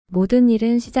모든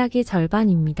일은 시작이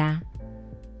절반입니다.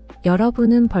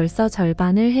 여러분은 벌써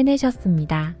절반을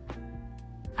해내셨습니다.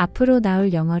 앞으로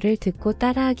나올 영어를 듣고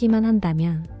따라하기만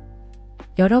한다면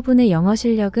여러분의 영어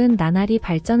실력은 나날이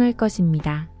발전할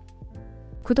것입니다.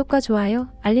 구독과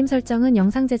좋아요, 알림 설정은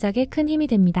영상 제작에 큰 힘이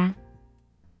됩니다.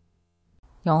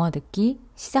 영어 듣기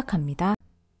시작합니다.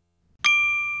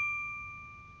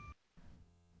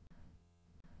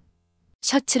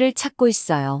 셔츠를 찾고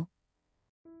있어요.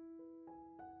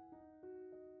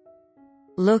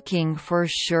 Looking for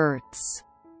shirts.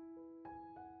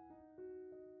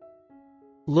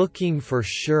 Looking for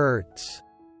shirts.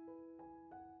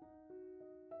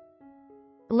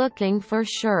 Looking for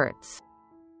shirts.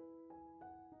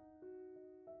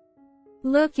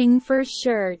 Looking for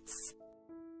shirts.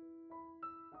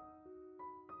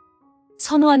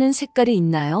 선호하는 색깔이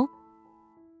있나요?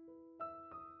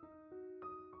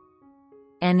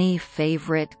 Any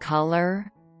favorite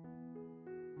color?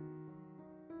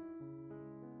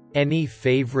 Any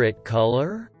favorite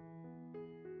color?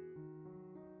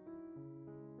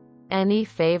 Any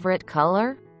favorite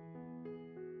color?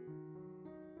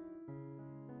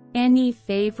 Any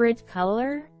favorite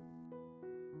color?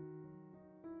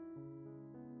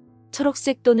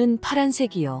 초록색 또는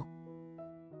파란색이요.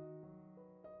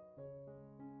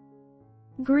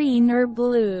 Green or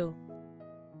blue?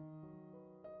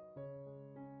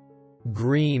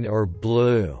 Green or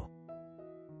blue?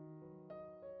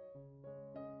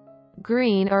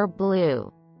 Green or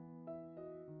blue?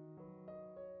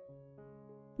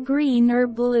 Green or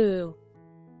blue?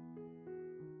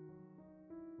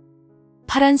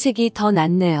 파란색이 더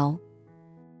낫네요.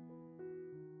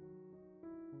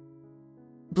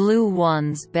 Blue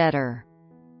one's better.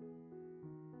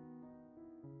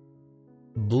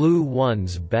 Blue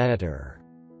one's better.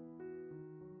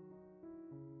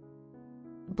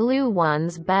 Blue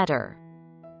one's better.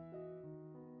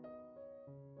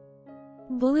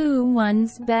 Blue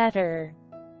one's better.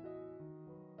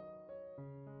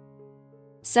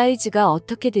 사이즈가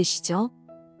어떻게 되시죠?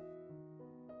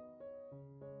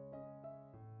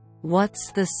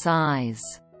 What's the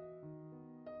size?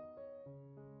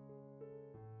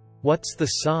 What's the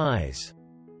size?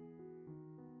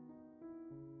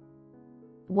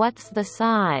 What's the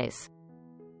size?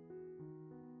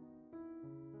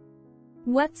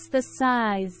 What's the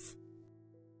size?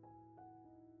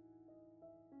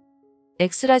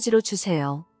 엑스라지로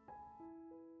주세요.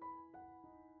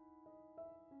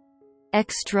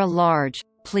 Extra large,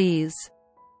 please.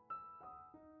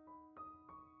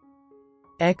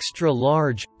 Extra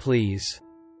large, please.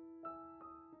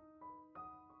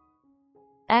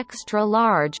 Extra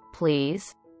large,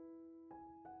 please.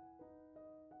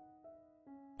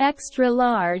 Extra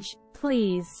large,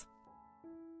 please.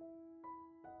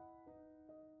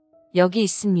 여기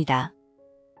있습니다.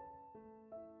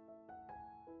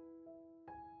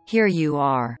 Here you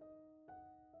are.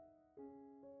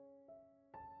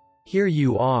 Here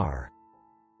you are.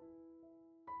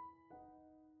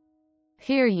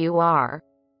 Here you are.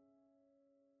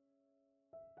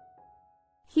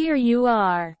 Here you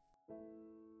are.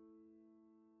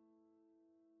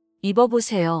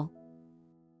 입어보세요.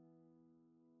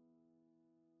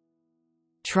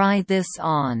 Try this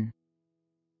on.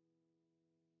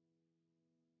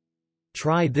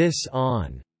 Try this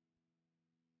on.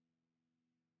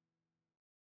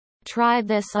 Try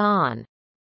this on.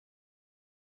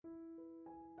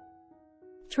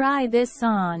 Try this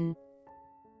on.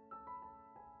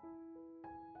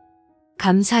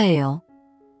 감사해요.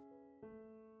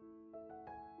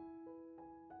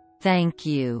 Thank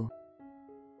you.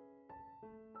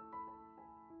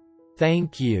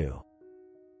 Thank you.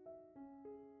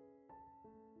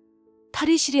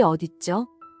 탈의실이 어딨죠?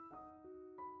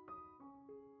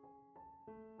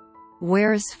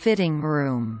 Where's fitting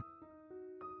room?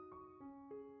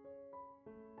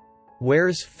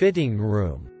 Where's fitting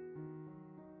room?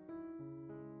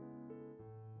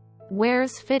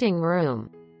 Where's fitting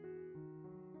room?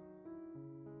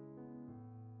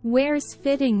 Where's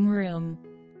fitting room?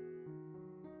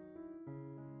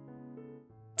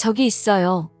 저기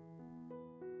있어요.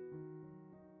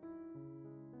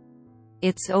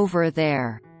 It's over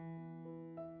there.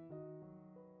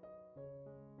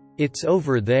 It's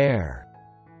over there.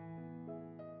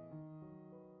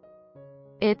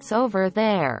 It's over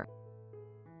there.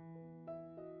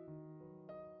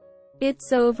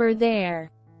 It's over there.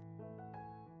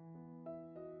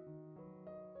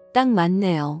 딱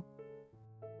맞네요.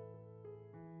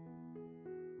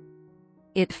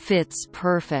 It fits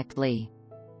perfectly.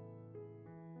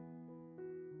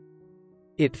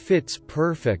 It fits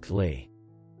perfectly.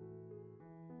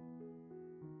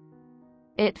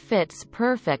 It fits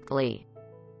perfectly.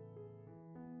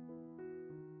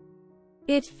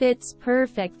 It fits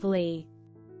perfectly.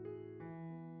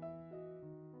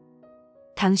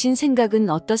 당신 생각은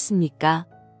어떻습니까?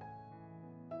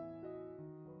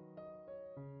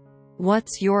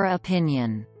 What's your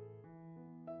opinion?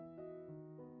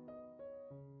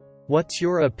 What's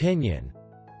your opinion?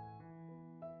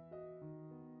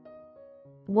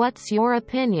 What's your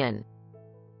opinion?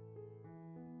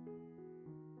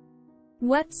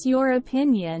 What's your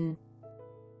opinion?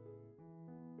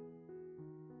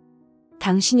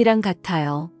 당신이랑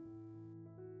같아요.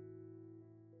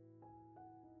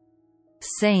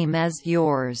 Same as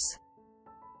yours.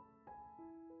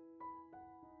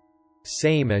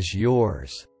 Same as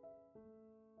yours.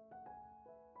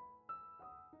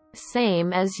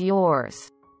 Same as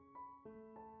yours.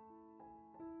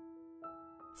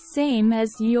 Same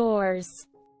as yours.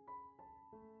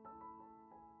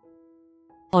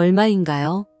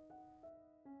 얼마인가요?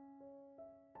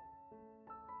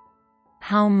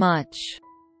 How much?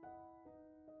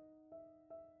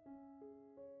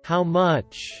 How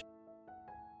much?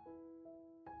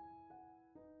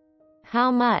 How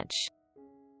much?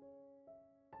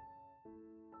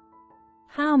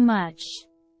 How much?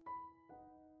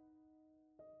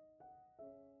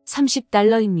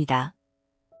 $30입니다.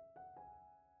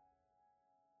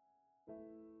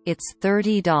 It's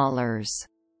 $30.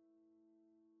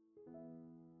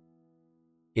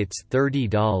 It's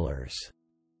 $30.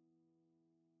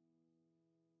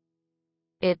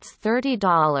 It's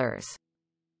 $30.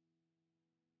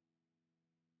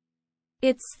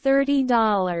 It's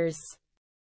 $30.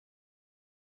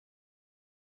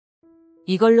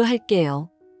 이걸로 할게요.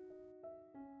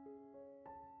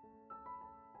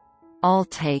 I'll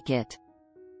take it.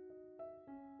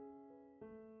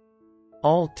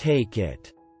 I'll take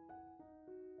it.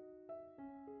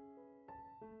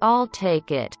 I'll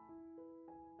take it.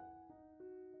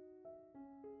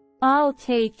 I'll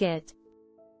take it.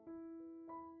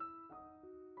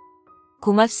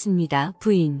 고맙습니다,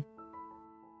 부인.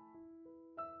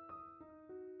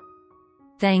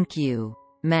 Thank you,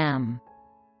 ma'am.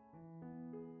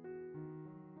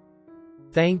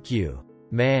 Thank you,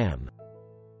 ma'am.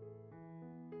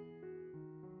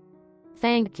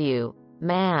 Thank you,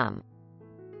 ma'am.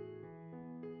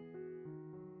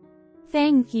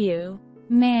 Thank you,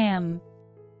 ma'am.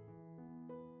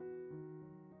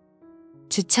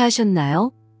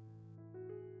 주차하셨나요?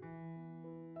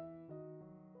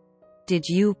 Did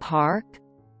you park?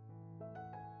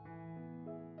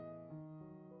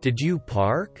 Did you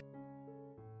park?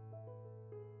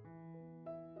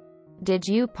 Did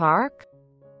you park?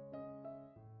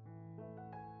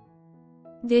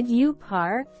 Did you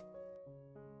park?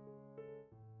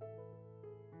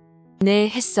 네,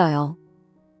 했어요.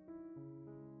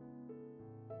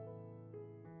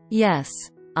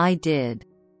 Yes, I did.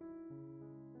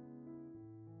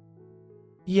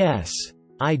 Yes,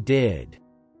 I did.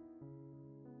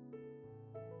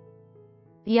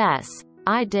 Yes,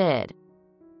 I did.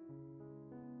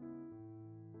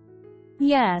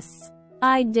 Yes,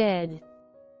 I did.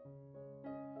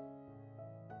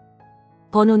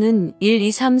 번호는 1,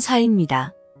 2, 3,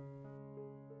 4입니다.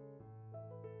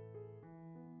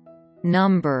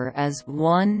 Number as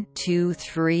 1, 2,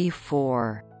 3,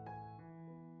 4.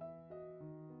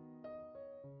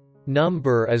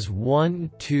 Number as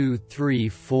 1, 2, 3,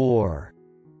 4.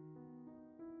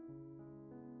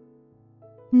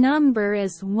 Number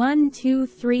is 1, 2,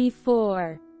 3,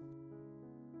 4.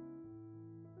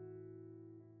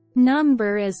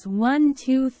 Number is 1,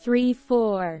 2, 3,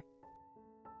 4.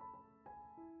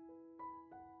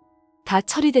 다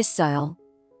처리됐어요.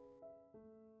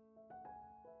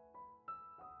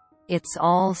 It's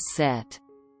all set.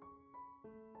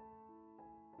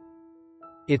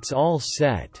 It's all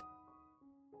set.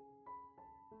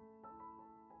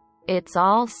 It's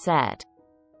all set.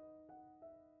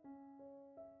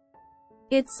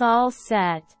 It's all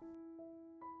set.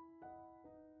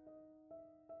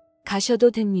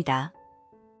 가셔도 됩니다.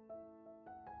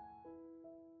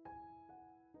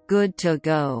 Good to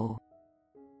go.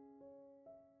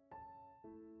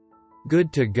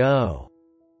 Good to go.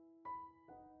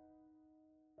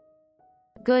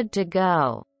 Good to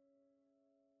go.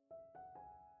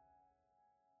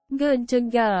 Good to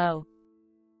go.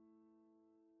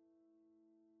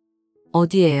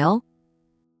 어디에요?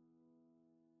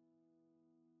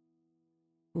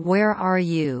 Where are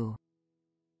you?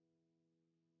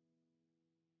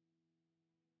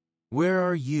 Where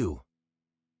are you?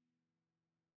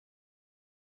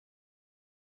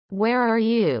 Where are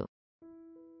you?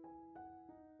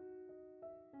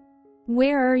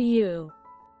 Where are you?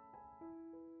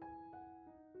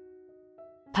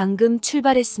 방금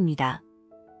출발했습니다.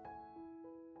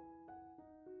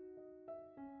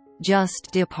 Just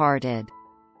departed.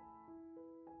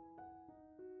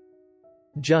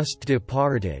 Just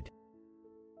departed.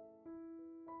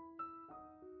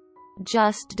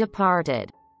 Just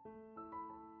departed.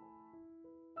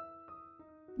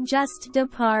 Just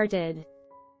departed.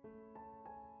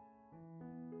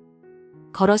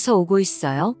 걸어서 오고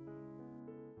있어요?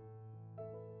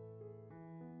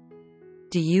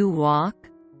 Do you walk?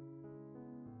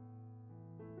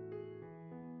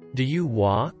 Do you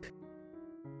walk?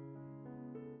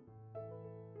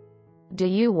 Do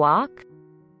you walk?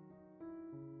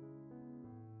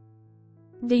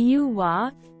 Do you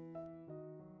walk?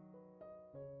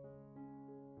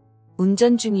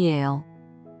 운전 중이에요.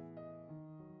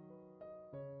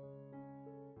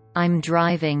 I'm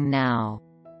driving now.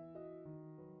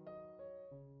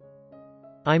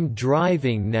 I'm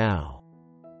driving now.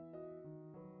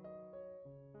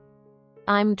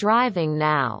 I'm driving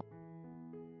now.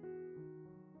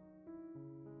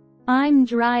 I'm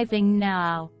driving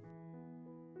now.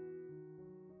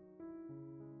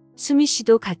 수미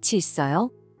씨도 같이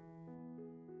있어요?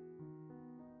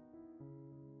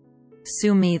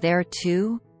 Sue me there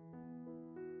too?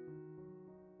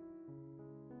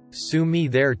 Sue me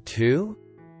there too?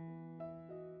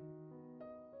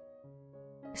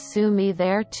 Sue me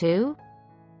there too?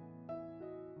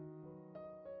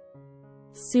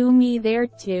 Sue me there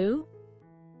too?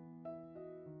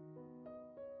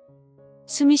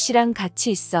 수미 씨랑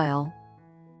같이 있어요.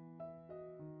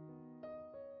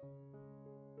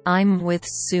 I'm with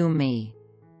Sue me.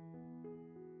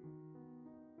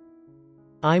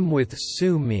 I'm with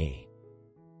Sue me.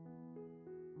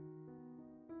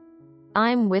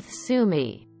 I'm with Sue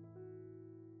me.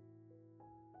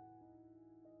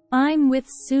 I'm with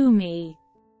Sue me.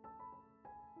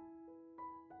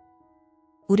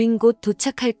 우린 곧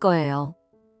도착할 거예요.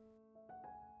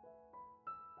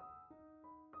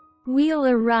 We'll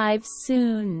arrive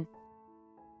soon.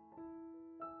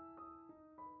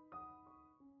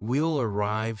 We'll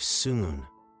arrive soon.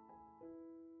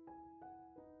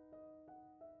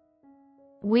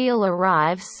 We'll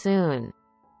arrive soon.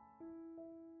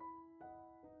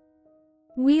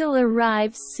 We'll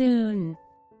arrive soon.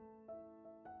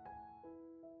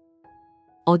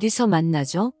 어디서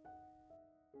만나죠?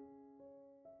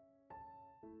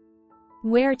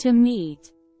 Where to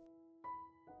meet?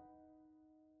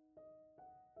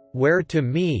 Where to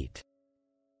meet?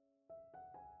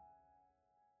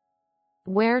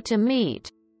 Where to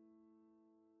meet?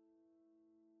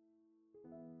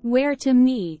 Where to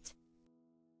meet?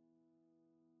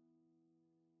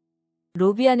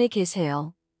 로비 안에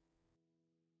계세요.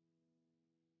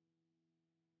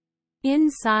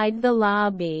 Inside the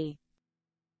lobby.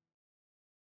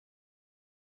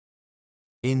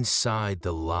 Inside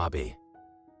the lobby.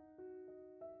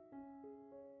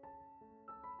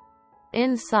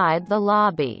 Inside the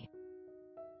lobby.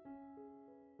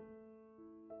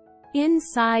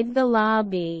 Inside the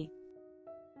lobby.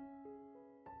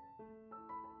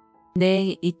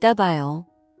 네, 이따 봐요.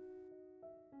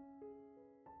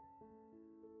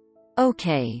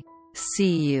 Okay.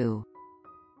 See you.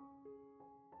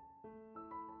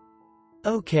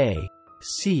 Okay,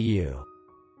 see you.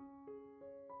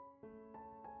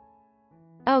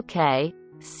 Okay.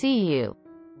 See you.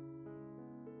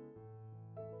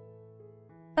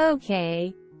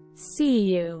 Okay.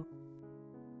 See you.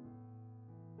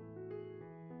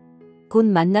 곧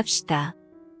만납시다.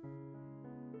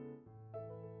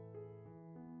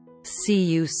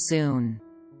 See you soon.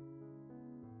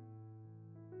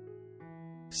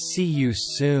 See you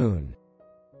soon.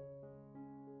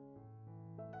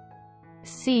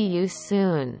 See you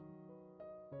soon.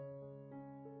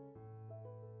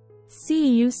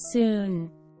 See you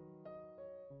soon.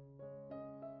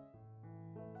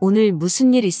 오늘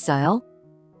무슨 일 있어요?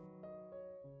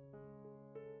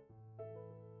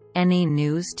 Any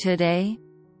news today?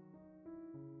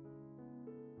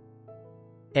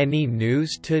 Any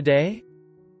news today?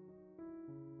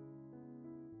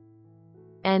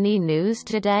 Any news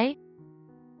today?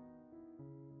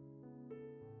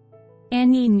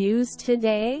 Any news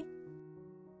today?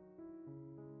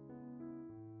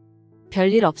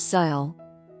 별일 없어요.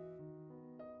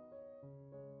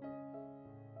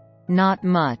 Not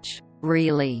much,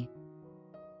 really.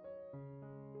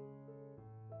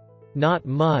 Not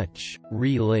much,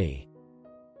 really.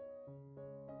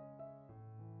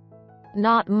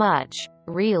 Not much,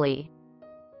 really.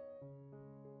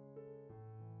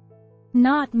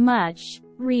 Not much,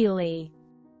 really.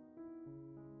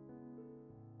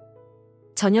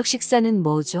 저녁 식사는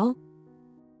뭐죠?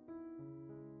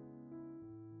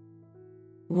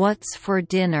 What's for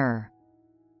dinner?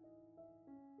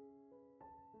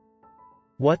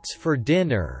 What's for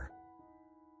dinner?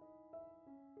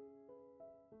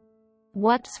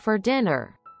 What's for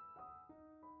dinner?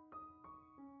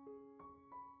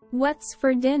 What's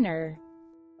for dinner?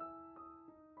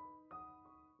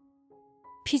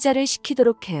 피자를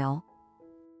시키도록 해요.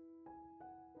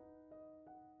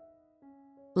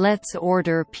 Let's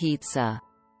order pizza.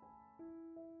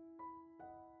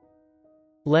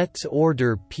 Let's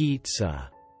order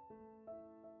pizza.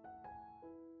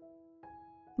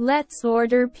 Let's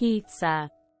order pizza.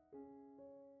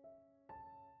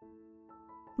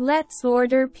 Let's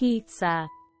order pizza.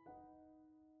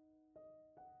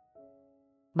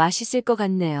 맛있을 것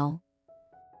같네요.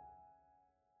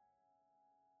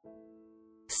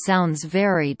 Sounds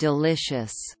very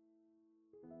delicious.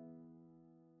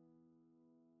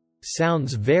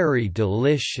 Sounds very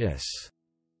delicious.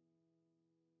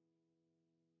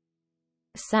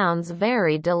 Sounds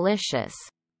very delicious.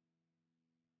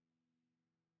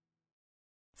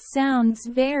 Sounds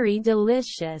very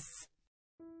delicious.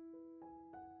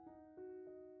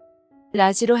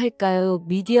 라지로 할까요?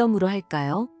 미디엄으로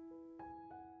할까요?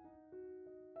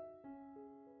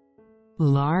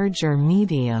 Large or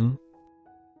medium?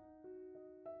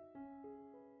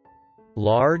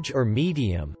 Large or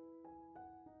medium?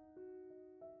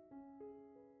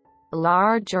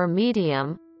 Large or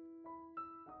medium?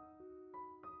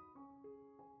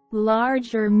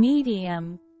 Large or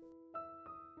medium?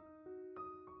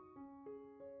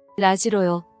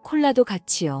 라지로요. 콜라도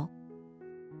같이요.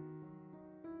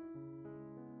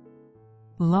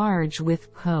 Large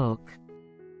with Coke.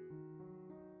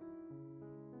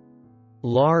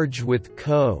 Large with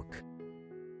Coke.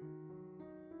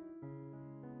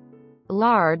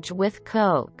 Large with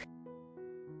Coke.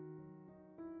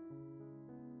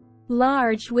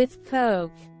 Large with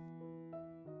Coke.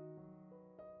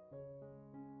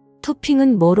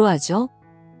 토핑은 뭐로 하죠?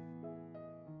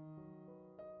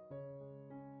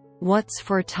 What's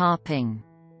for topping?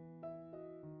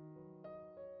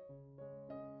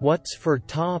 What's for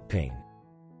topping?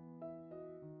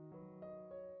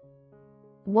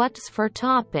 What's for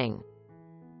topping?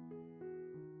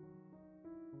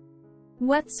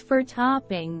 What's for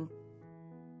topping?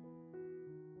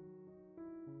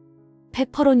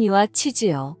 페퍼로니와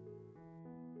치즈요.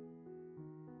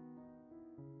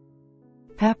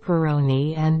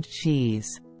 Pepperoni and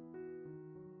cheese.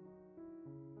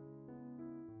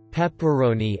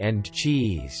 Pepperoni and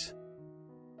cheese.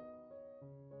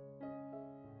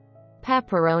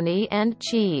 Pepperoni and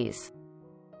cheese.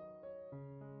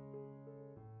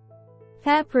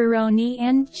 Pepperoni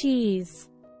and cheese.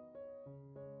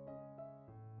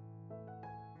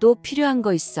 또 필요한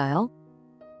거 있어요?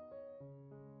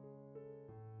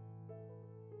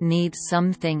 Need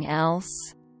something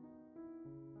else?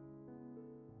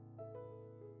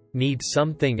 Need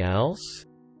something else?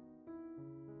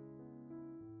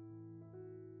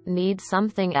 Need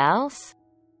something else?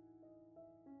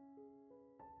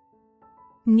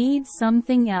 Need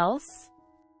something else?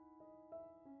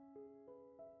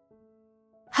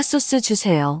 핫소스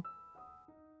주세요.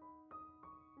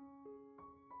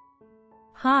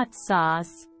 Hot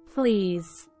sauce,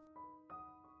 please.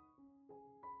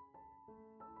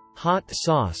 Hot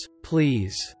sauce,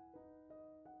 please.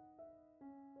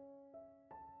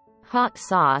 Hot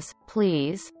sauce,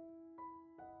 please.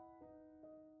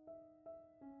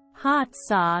 Hot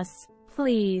sauce,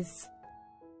 please.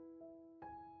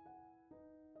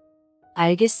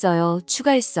 알겠어요.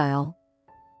 추가했어요.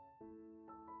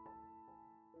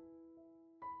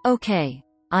 Okay,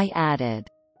 I added.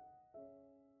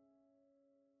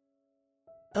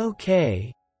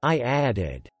 Okay, I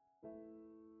added.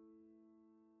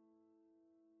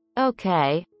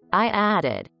 Okay, I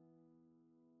added.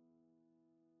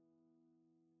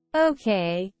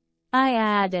 Okay, I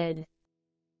added.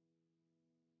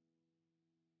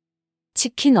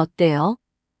 치킨 어때요?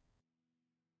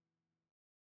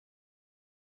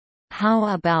 How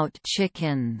about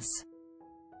chickens?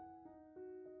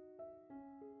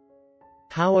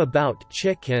 How about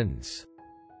chickens?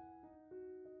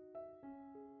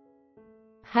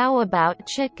 How about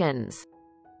chickens?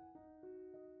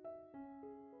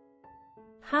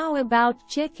 How about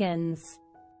chickens?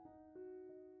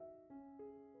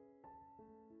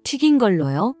 튀긴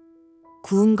걸로요?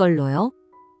 구운 걸로요?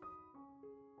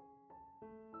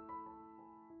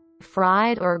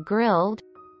 Fried or grilled?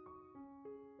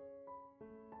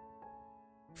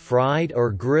 Fried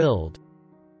or grilled?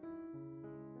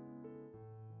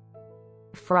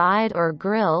 Fried or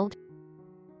grilled?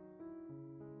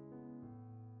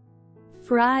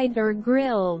 Fried or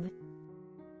grilled?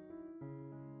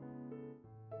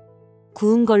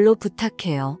 구운 걸로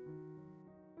부탁해요.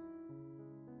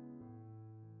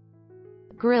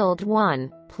 Grilled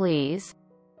one, please.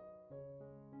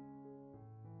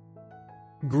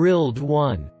 Grilled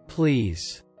one,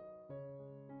 please.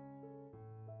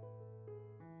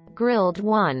 Grilled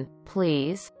one,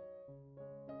 please.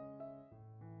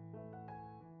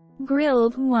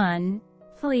 Grilled one,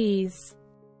 please.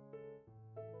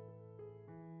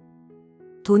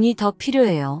 돈이 더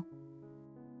필요해요.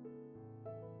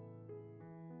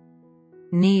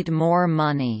 Need more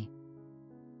money.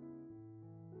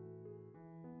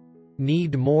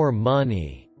 Need more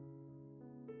money.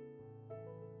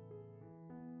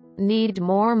 Need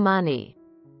more money.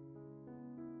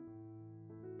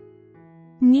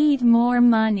 Need more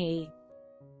money.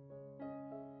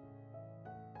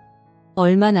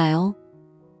 얼마나요?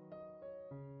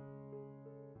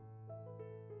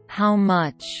 How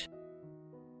much?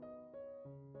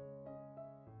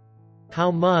 How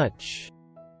much?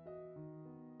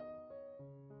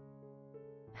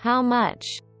 How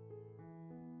much?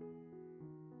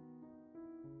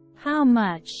 How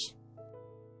much?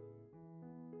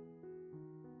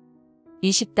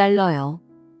 $20요.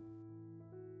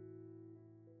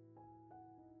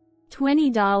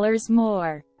 $20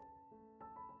 more.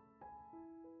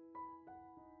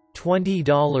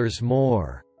 $20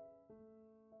 more.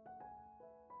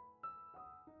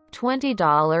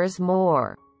 $20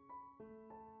 more.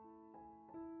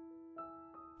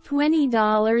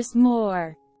 $20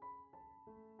 more.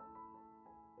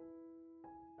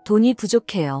 돈이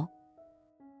부족해요.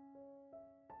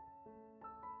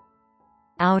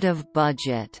 Out of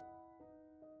budget.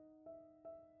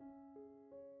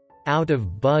 Out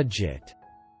of budget.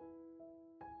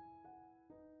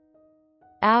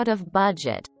 Out of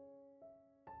budget.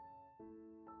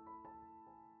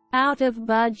 Out of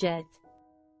budget.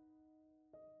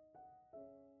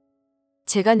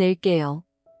 제가 낼게요.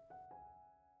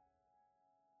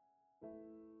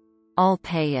 I'll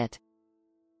pay it.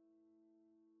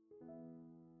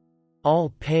 I'll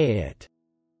pay it.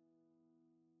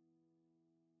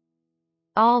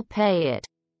 I'll pay it.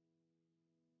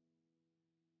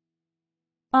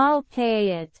 I'll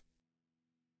pay it.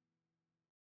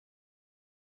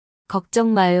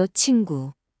 걱정 마요,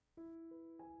 친구.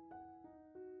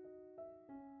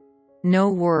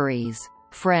 No worries,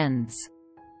 friends.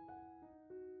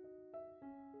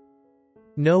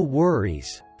 No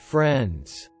worries,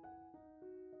 friends.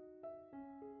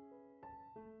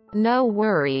 No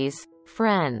worries,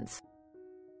 friends.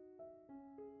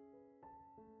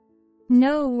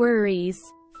 No worries,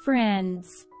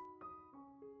 friends.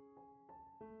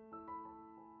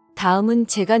 다음은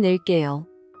제가 낼게요.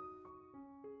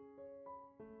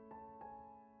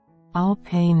 I'll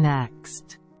pay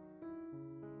next.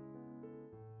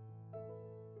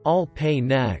 I'll pay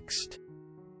next.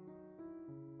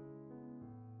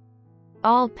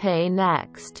 I'll pay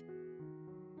next.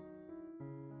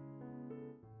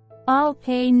 I'll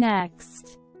pay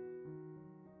next.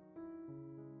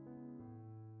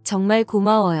 정말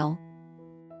고마워요.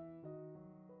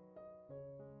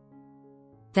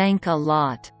 Thank a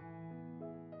lot.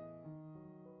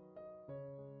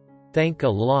 Thank a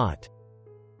lot.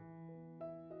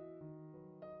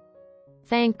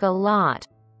 Thank a lot.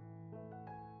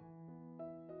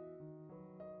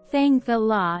 Thank a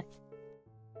lot.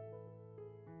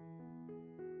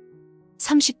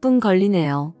 30분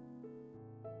걸리네요.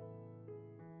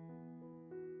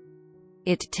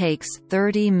 It takes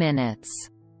 30 minutes.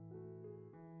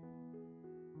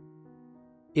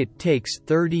 It takes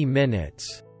 30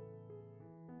 minutes.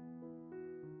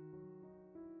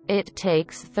 It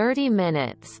takes 30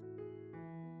 minutes.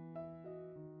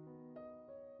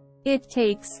 It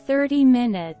takes 30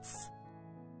 minutes.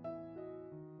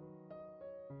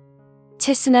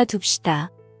 체스나 둡시다.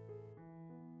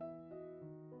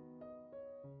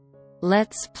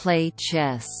 Let's play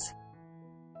chess.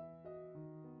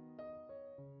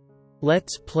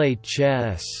 Let's play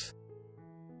chess.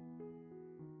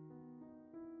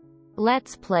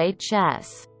 Let's play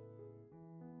chess.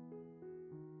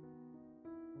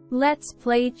 Let's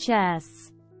play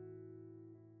chess.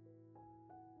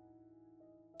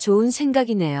 좋은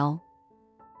생각이네요.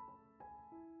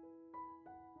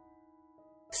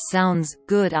 Sounds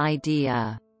good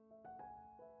idea.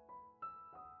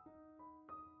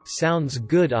 Sounds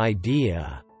good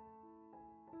idea.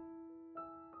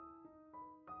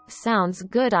 Sounds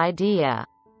good idea.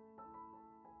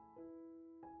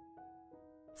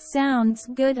 Sounds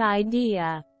good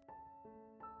idea.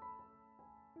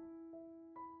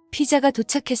 피자가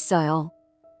도착했어요.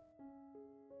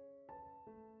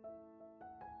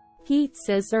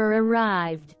 Pizzas are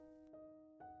arrived.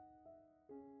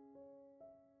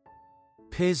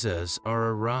 Pizzas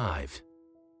are arrived.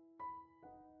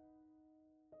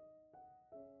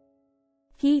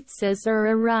 Pizzas are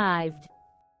arrived.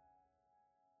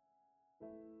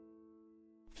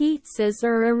 pizzas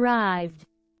are arrived.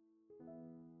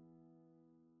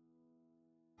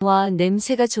 와,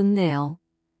 냄새가 좋네요.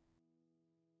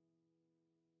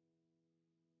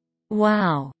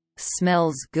 Wow,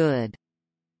 smells good.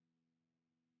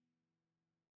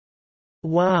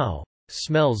 Wow,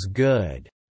 smells good.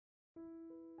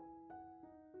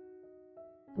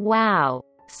 Wow,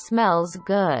 smells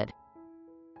good.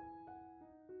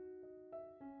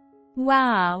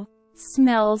 Wow,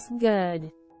 smells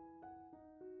good.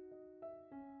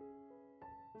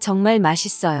 정말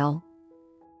맛있어요.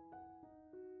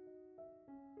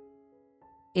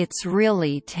 It's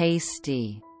really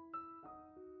tasty.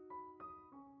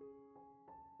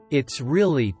 It's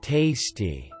really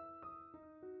tasty.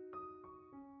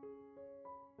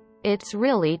 It's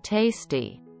really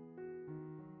tasty.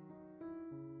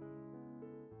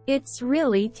 It's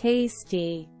really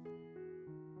tasty.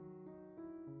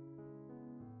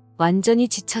 완전히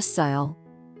지쳤어요.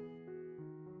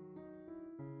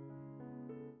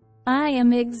 I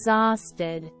am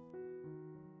exhausted.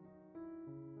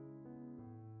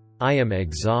 I am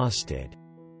exhausted.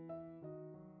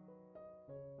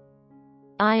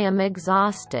 I am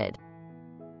exhausted.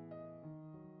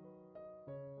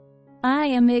 I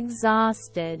am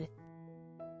exhausted.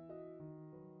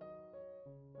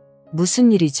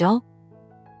 무슨 일이죠?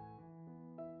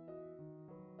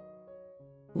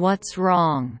 What's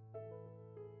wrong?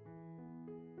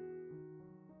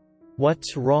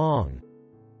 What's wrong?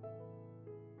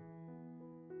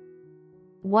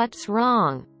 What's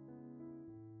wrong?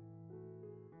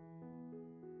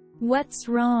 What's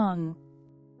wrong?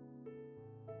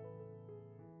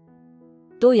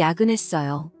 또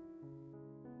야근했어요.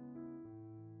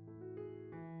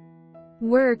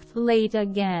 Worked late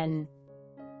again.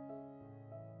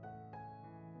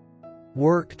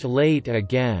 Worked late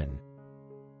again.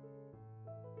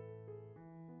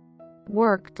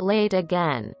 Worked late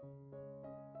again.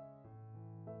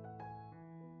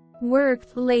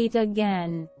 Worked late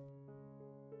again.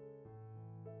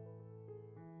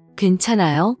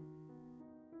 괜찮아요?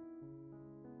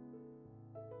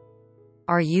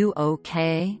 Are you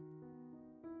okay?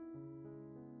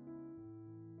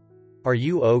 Are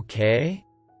you okay?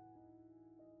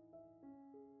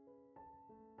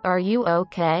 Are you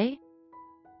okay?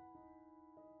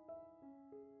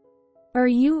 Are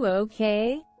you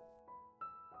okay?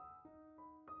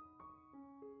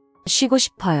 쉬고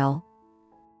싶어요.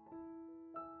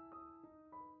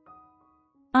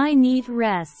 I need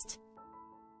rest.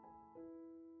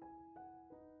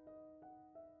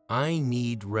 I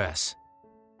need rest.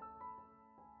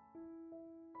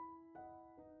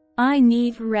 I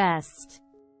need rest.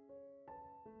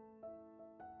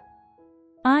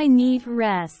 I need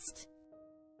rest.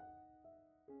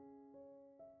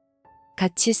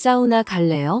 같이 사우나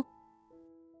갈래요?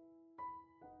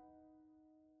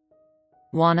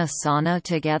 Wanna sauna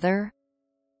together?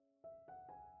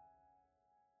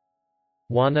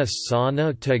 Wanna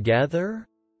sauna together?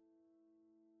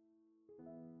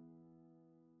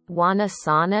 Wanna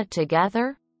sauna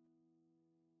together?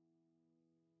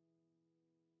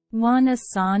 Wanna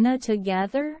sauna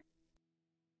together?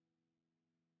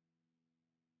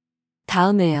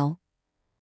 다음에요.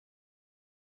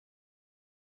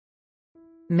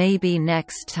 Maybe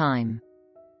next time.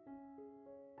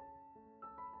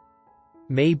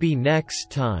 Maybe next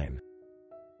time.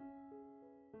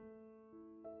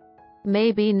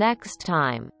 Maybe next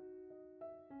time.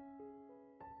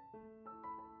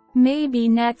 Maybe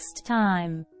next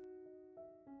time.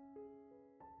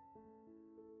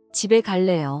 집에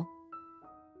갈래요.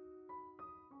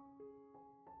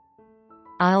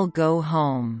 I'll go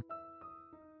home.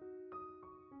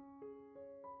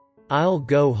 I'll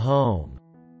go home.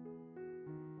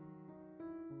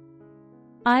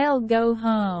 I'll go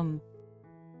home.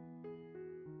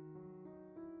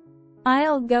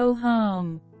 I'll go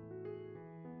home.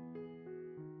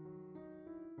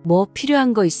 뭐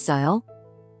필요한 거 있어요?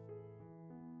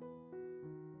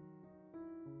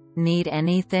 Need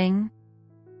anything?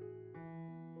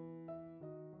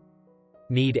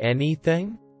 Need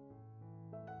anything?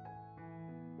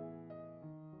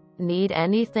 Need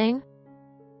anything?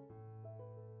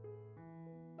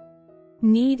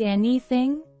 Need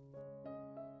anything?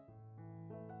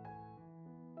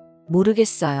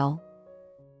 모르겠어요.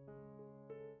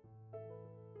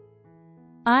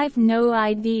 I've no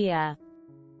idea.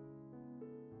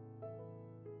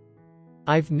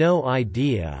 I've no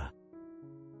idea.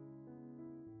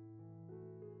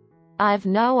 I've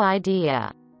no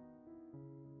idea.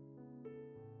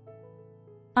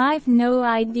 I've no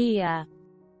idea.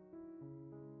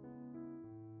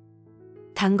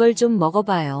 단 걸 좀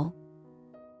먹어봐요.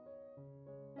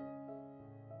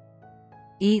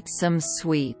 Eat some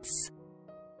sweets.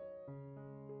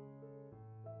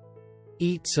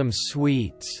 Eat some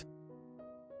sweets.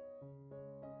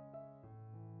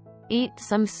 Eat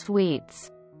some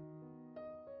sweets.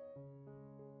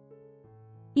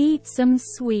 Eat some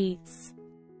sweets.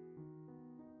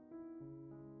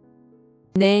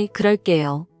 네,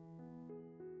 그럴게요.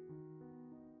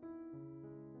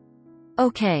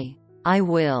 Okay, I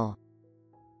will.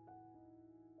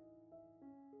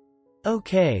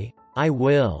 Okay, I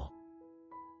will.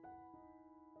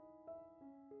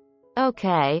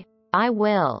 Okay, I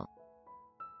will.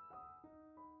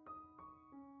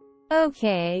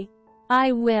 Okay,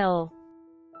 I will.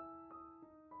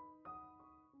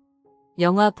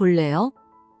 영화 볼래요?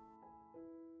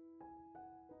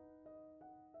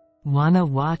 Wanna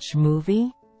watch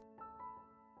movie?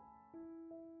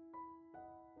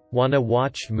 Wanna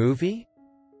watch movie?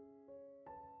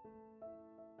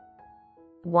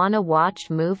 Wanna watch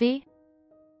movie?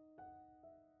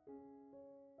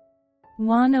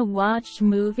 Wanna watch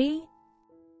movie?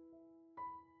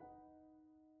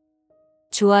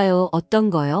 좋아요, 어떤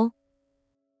거요?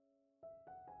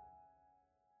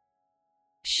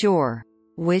 Sure.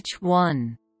 Which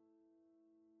one?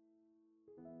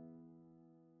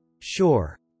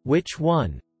 Sure. Which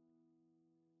one?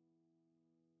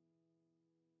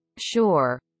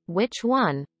 Sure. Which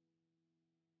one?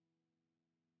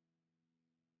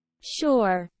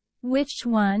 Sure. Which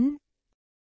one?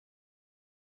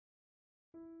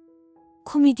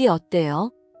 코미디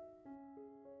어때요?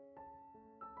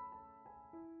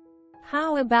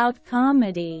 How about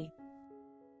comedy?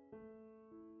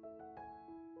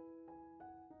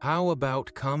 How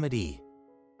about comedy?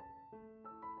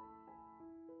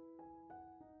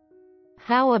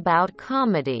 How about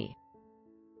comedy?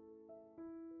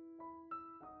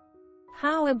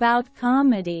 How about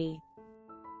comedy?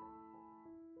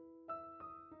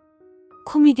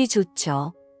 코미디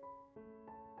좋죠.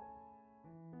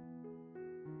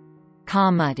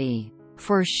 Comedy.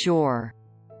 For sure.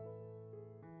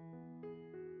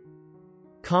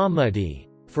 Comedy.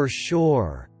 For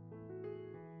sure.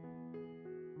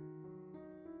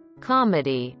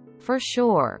 Comedy. For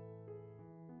sure.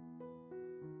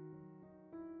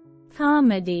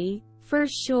 Comedy, for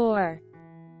sure.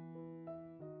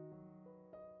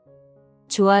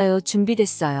 좋아요,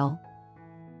 준비됐어요.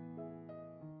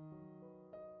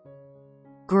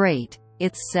 Great.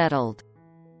 It's settled.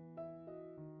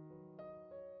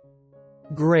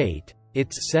 Great.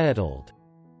 It's settled.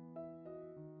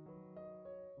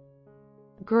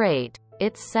 Great.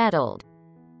 It's settled.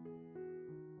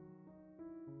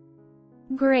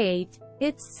 Great,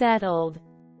 it's settled.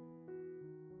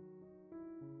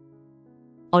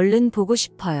 얼른 보고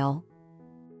싶어요.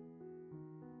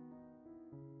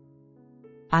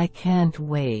 I can't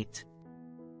wait.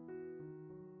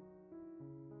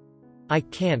 I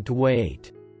can't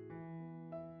wait.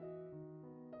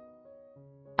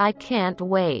 I can't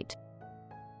wait.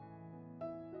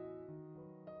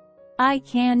 I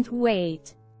can't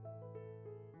wait.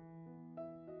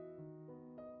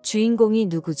 주인공이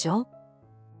누구죠?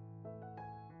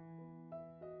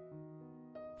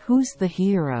 Who's the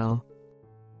hero?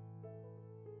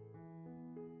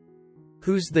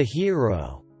 Who's the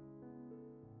hero?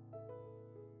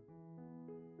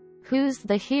 Who's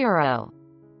the hero?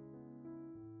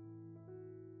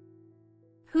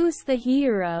 Who's the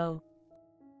hero?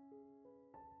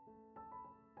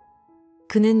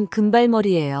 그는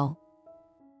금발머리예요.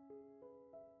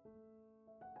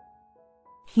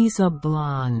 He's a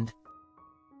blonde.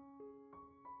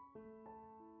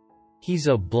 He's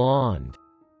a blonde.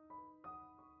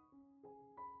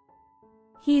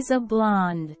 He's a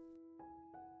blonde.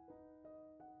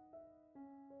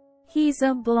 He's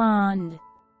a blonde.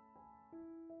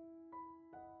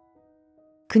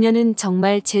 그녀는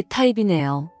정말 제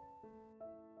타입이네요.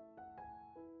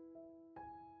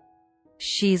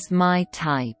 She's my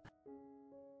type.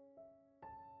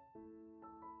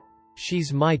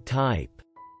 She's my type.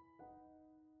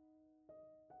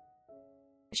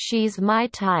 She's my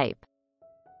type.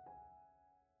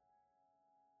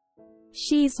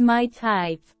 She's my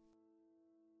type.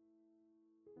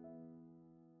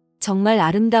 정말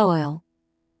아름다워요.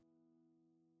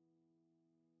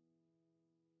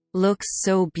 Looks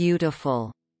so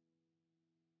beautiful.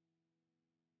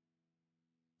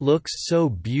 Looks so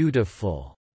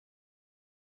beautiful.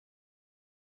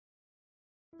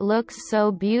 Looks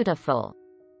so beautiful.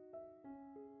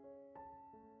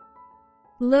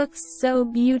 Looks so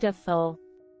beautiful.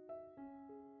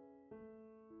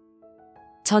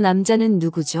 저 남자는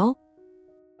누구죠?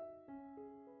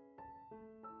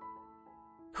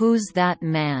 Who's that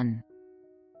man?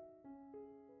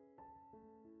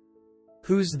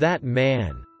 Who's that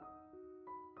man?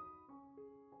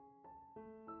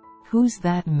 Who's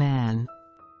that man?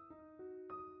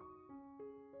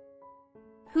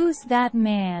 Who's that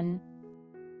man?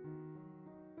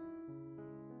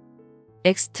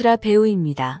 엑스트라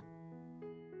배우입니다.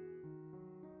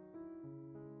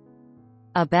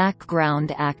 A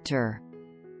background actor.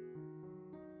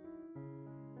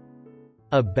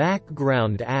 A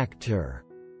background actor.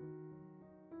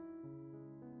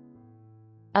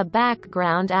 A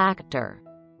background actor.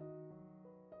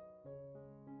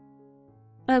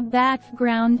 A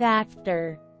background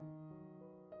actor.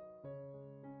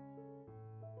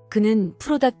 그는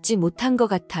프로답지 못한 것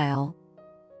같아요.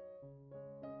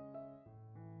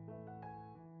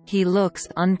 He looks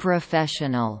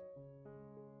unprofessional.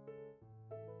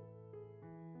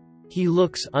 He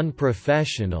looks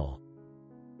unprofessional.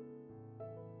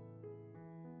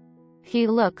 He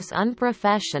looks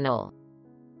unprofessional.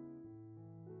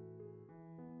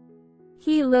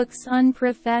 He looks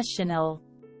unprofessional.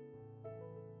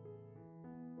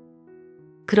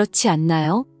 그렇지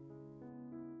않나요?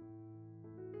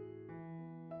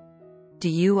 Do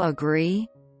you agree?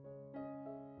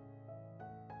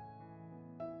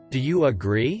 Do you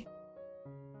agree?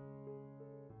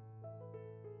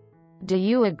 Do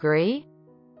you agree?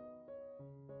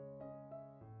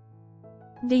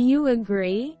 Do you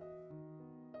agree?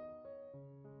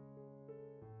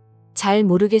 잘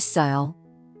모르겠어요.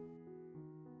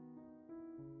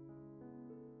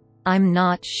 I'm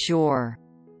not sure.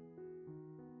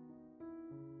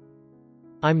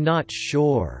 I'm not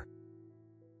sure.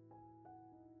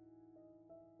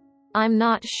 I'm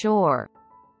not sure.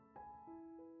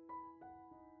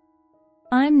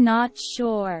 I'm not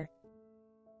sure.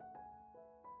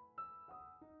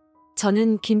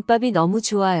 저는 김밥이 너무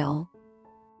좋아요.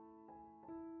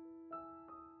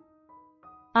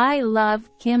 I love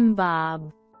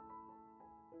kimbap.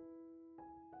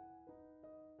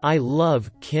 I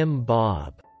love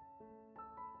kimbap.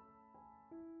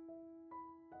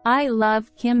 I love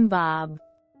kimbap.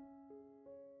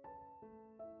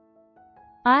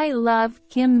 I love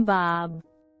kimbap.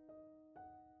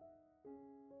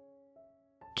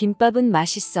 김밥은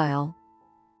맛있어요.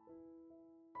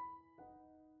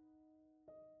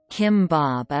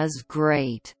 Kimbap is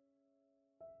great.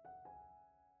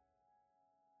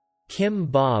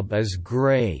 Kimbap is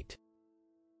great.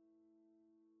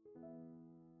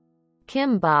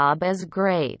 Kimbap is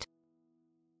great.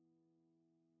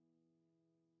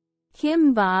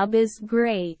 Kimbap is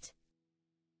great.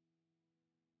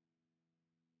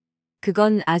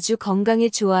 그건 아주 건강에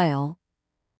좋아요.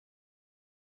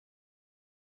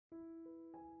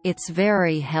 It's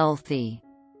very healthy.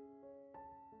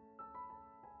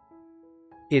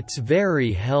 It's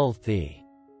very healthy.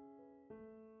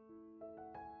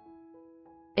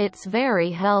 It's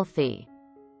very healthy.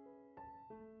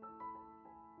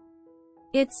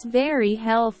 It's very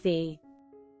healthy.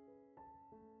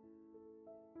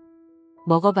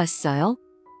 먹어봤어요?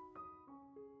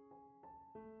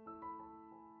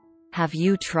 Have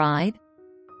you tried?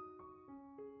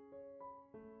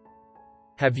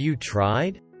 Have you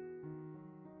tried?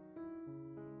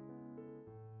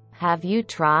 Have you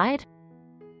tried?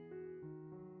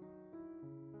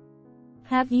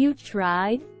 Have you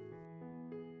tried?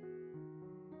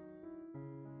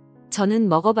 저는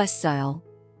먹어봤어요.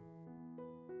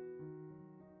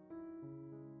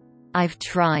 I've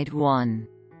tried one.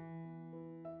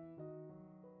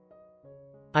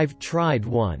 I've tried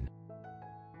one.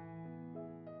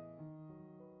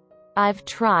 I've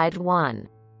tried one.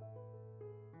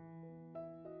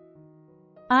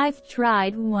 I've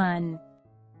tried one.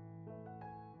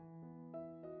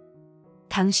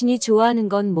 당신이 좋아하는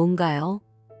건 뭔가요?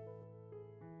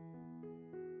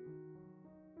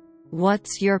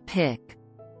 What's your pick?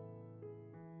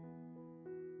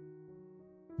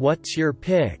 What's your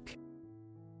pick?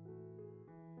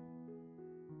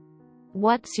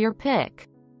 What's your pick?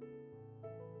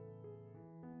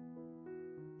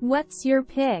 What's your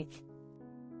pick?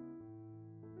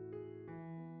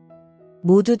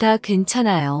 모두 다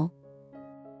괜찮아요.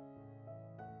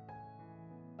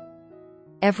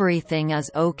 Everything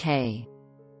is okay.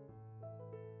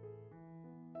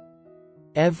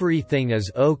 Everything is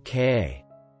okay.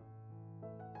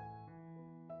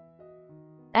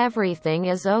 Everything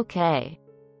is okay.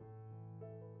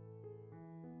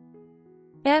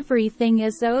 Everything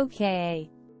is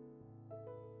okay.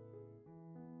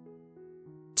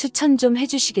 추천 좀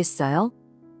해주시겠어요?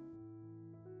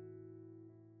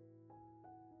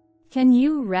 Can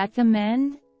you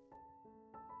recommend?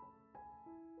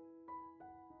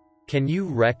 Can you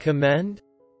recommend?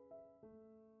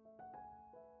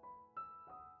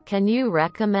 Can you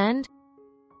recommend?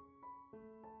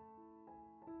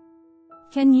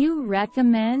 Can you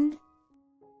recommend?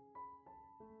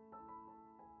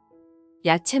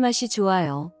 야채 맛이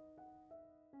좋아요.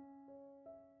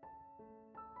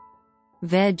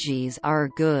 Veggies are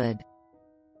good.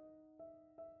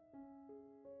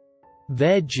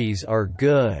 Veggies are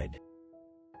good.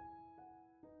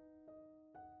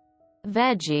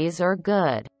 Veggies are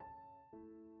good.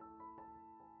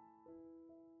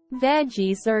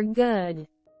 Veggies are good.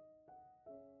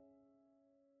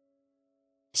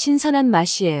 신선한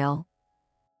맛이에요.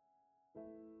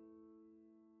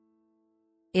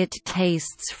 It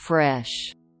tastes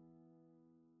fresh.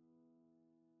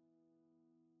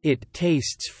 It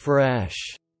tastes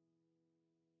fresh.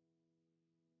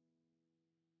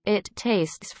 It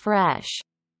tastes fresh.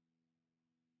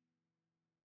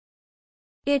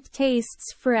 It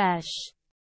tastes fresh.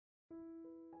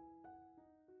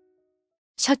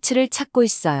 셔츠를 찾고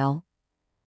있어요.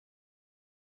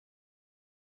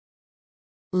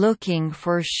 Looking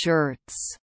for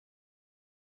shirts.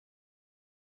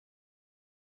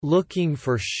 Looking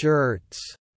for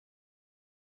shirts.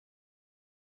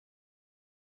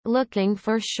 Looking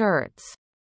for shirts.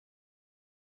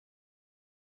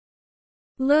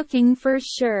 Looking for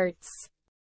shirts.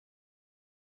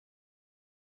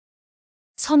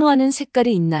 선호하는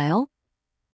색깔이 있나요?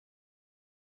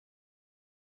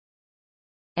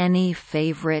 Any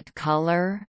favorite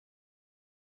color?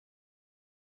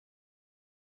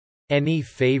 Any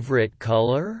favorite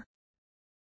color?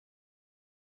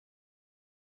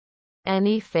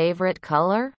 Any favorite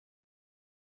color?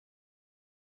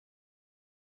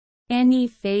 Any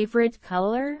favorite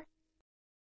color?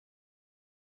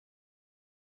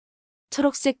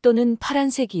 초록색 또는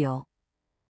파란색이요.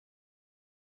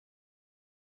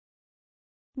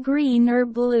 Green or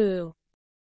blue?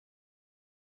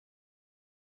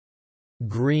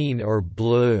 Green or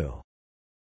blue?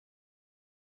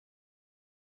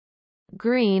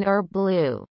 Green or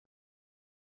blue?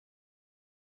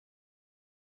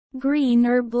 Green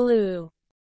or blue?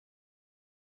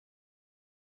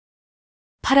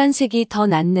 파란색이 더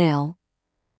낫네요.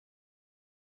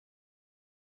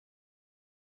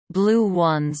 Blue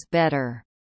one's better.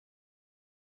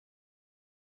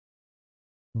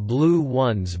 Blue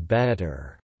one's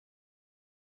better.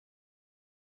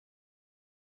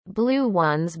 Blue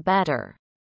one's better.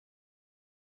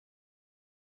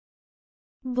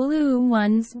 Blue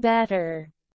one's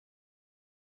better.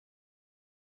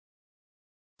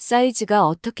 사이즈가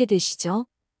어떻게 되시죠?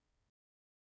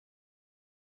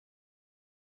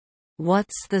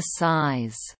 What's the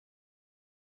size?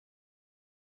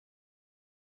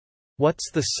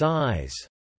 What's the size?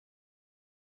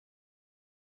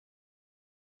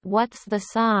 What's the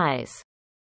size?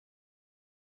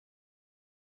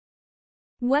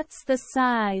 What's the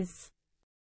size?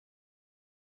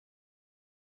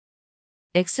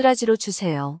 엑스라지로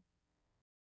주세요.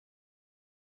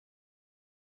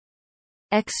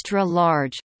 Extra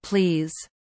large, please.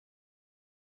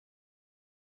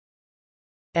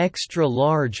 Extra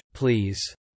large,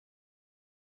 please.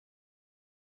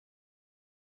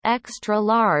 Extra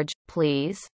large,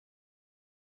 please.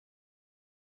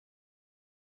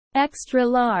 Extra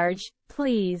large,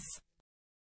 please.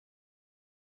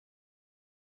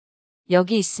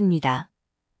 여기 있습니다.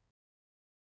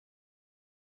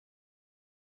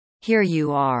 Here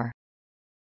you are.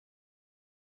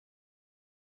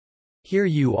 Here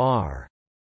you are.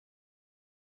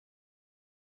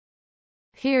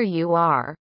 Here you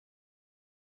are.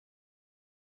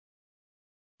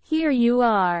 Here you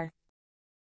are.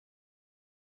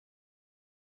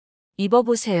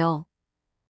 입어보세요.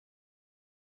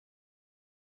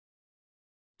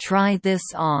 Try this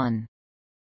on.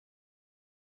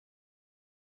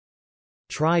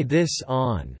 Try this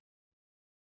on.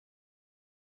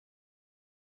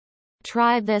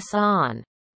 Try this on.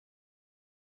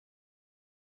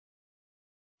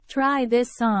 Try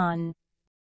this on.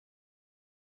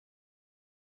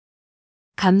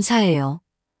 감사해요.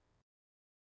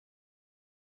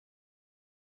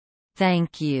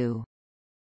 Thank you.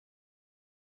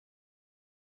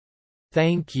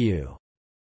 Thank you.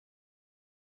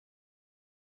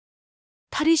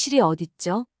 탈의실이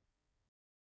어딨죠?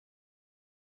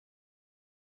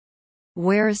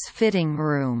 Where's fitting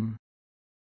room?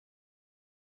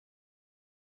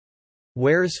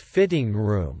 Where's fitting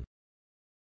room?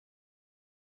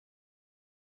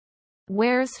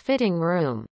 Where's fitting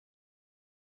room?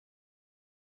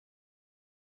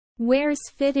 Where's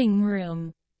fitting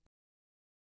room?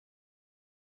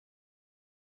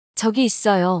 저기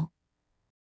있어요.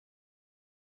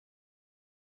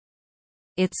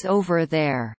 It's over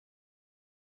there.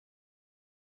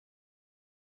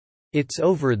 It's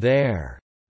over there.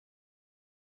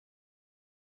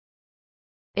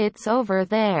 It's over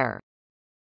there.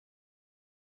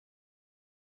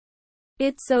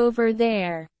 It's over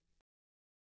there.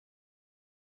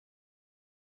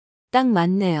 딱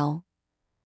맞네요.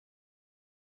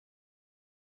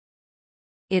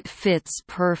 It fits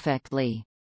perfectly.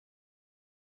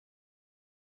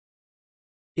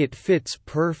 It fits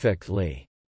perfectly.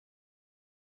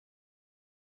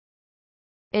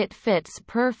 It fits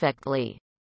perfectly.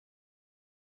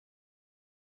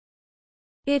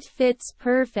 It fits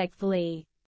perfectly.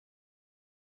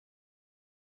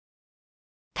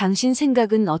 당신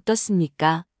생각은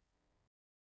어떻습니까?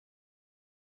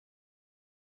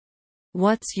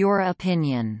 What's your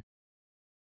opinion?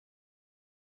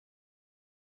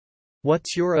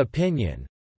 What's your opinion?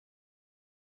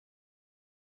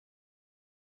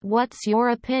 What's your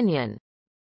opinion?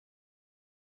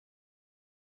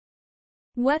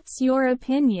 What's your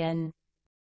opinion?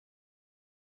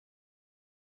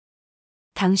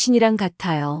 당신이랑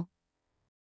같아요.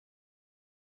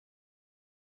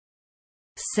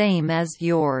 Same as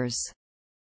yours.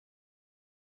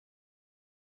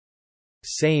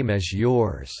 Same as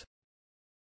yours.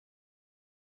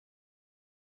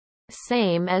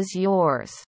 Same as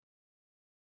yours.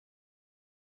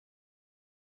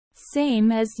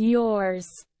 Same as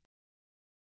yours.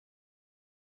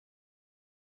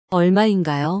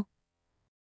 얼마인가요?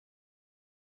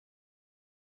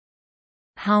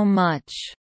 How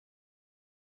much?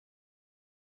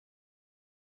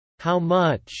 How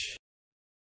much?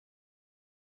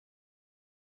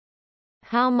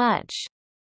 How much?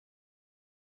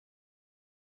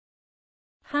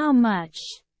 How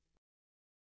much?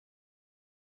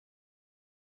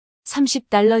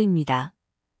 $30입니다.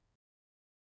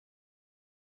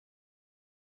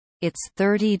 It's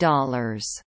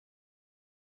 $30.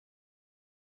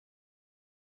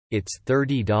 It's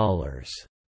 $30.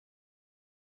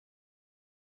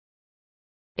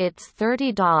 It's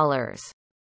 $30.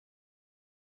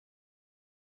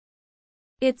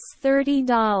 It's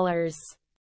 $30.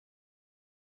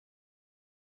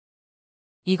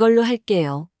 이걸로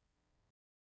할게요.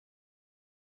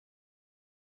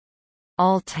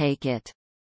 I'll take it.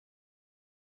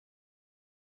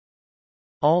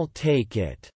 I'll take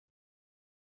it.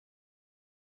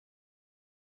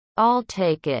 I'll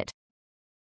take it.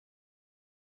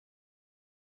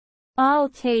 I'll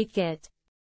take it.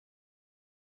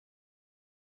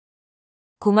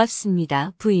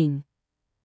 고맙습니다, 부인.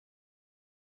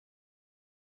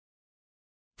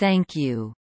 Thank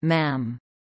you, ma'am.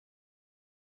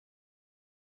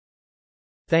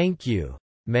 Thank you,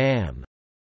 ma'am.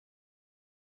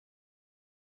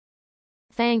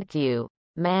 Thank you,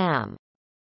 ma'am.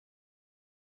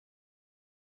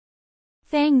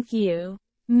 Thank you,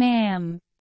 ma'am.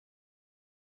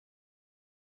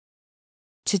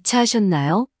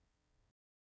 주차하셨나요?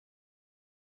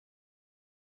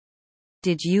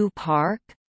 Did you park?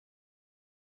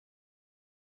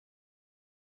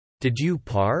 Did you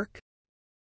park?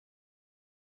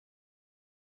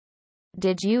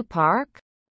 Did you park?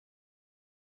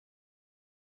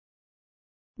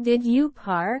 Did you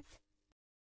park?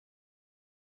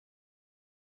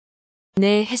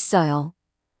 네, 했어요.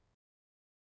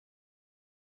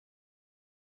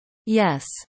 Yes,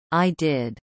 I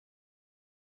did.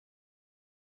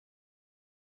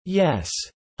 Yes,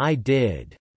 I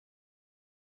did.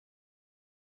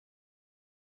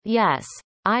 Yes,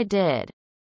 I did.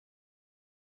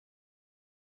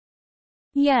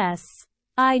 Yes,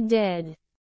 I did.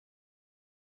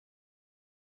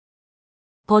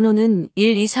 번호는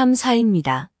 1, 2, 3,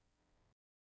 4입니다.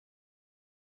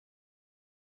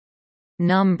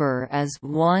 Number as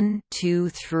 1, 2,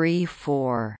 3,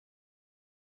 4.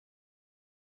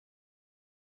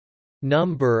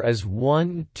 Number as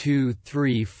 1, 2,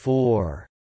 3, 4.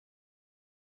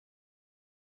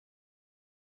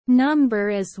 Number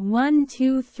is 1,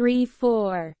 2, 3,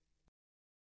 4.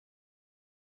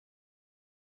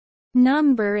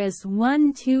 Number is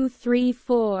 1, 2, 3,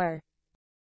 4.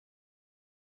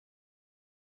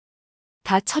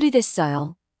 다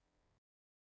처리됐어요.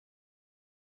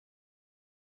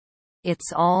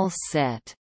 It's all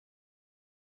set.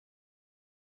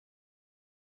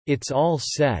 It's all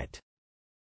set.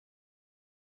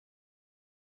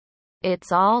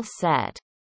 It's all set.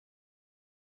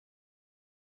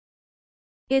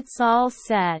 It's all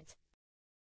set.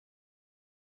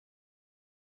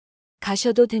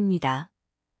 가셔도 됩니다.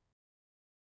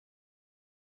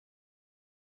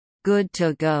 Good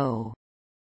to go.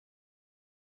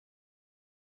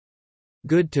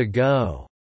 Good to go.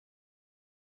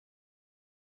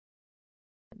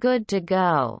 Good to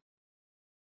go.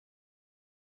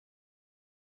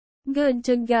 Good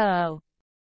to go.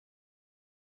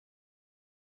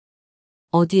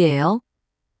 어디에요?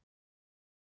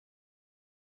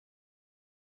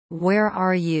 Where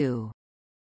are you?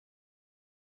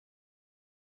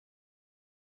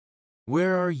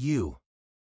 Where are you?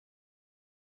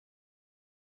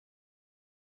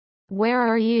 Where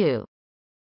are you?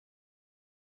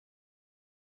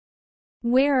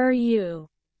 Where are you?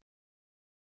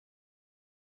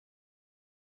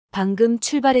 방금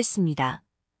출발했습니다.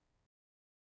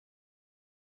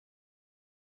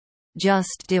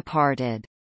 Just departed.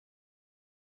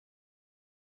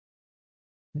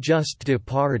 Just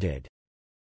departed.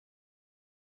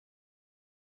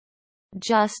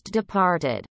 Just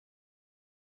departed.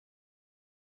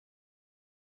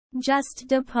 Just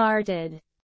departed.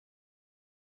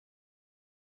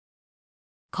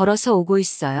 걸어서 오고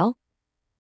있어요?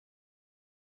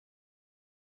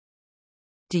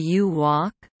 Do you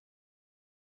walk?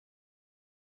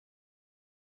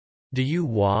 Do you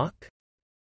walk?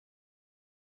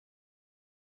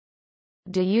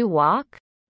 Do you walk?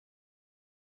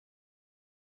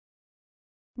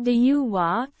 Do you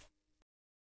walk?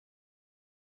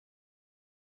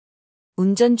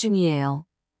 운전 중이에요.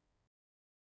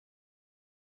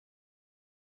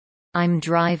 I'm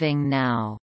driving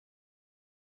now.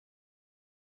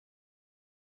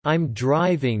 I'm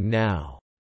driving now.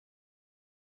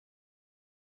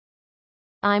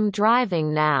 I'm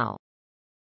driving now.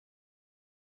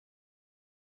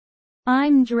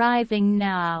 I'm driving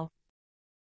now.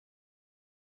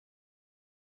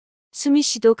 수미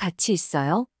씨도 같이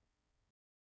있어요?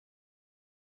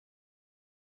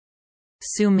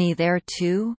 Sue there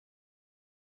too?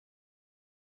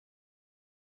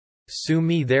 Sue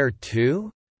me there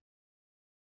too?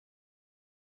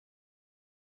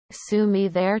 Sue me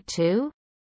there too?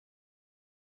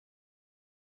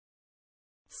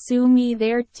 Sue me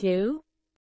there too?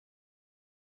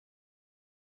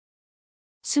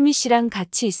 수미 씨랑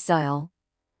같이 있어요.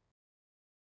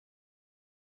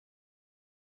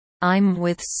 I'm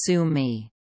with Sue.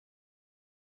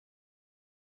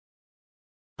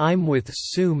 I'm with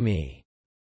Sue me.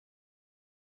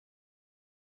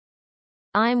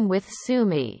 I'm with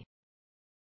Sue.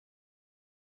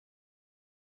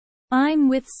 I'm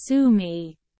with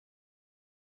Sue.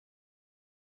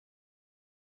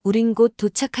 우린 곧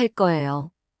도착할 거예요.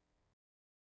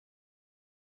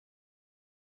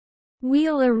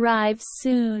 We'll arrive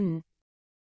soon.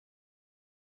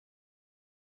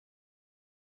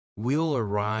 We'll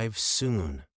arrive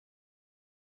soon.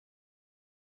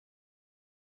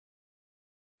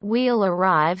 We'll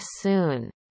arrive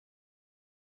soon.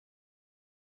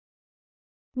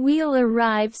 We'll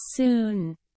arrive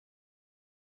soon.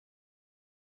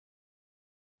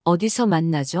 어디서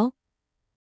만나죠?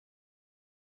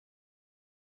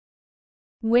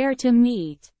 Where to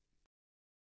meet?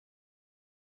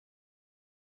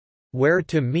 Where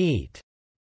to meet?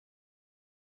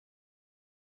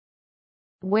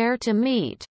 Where to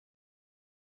meet?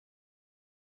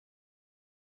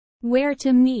 Where to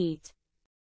meet?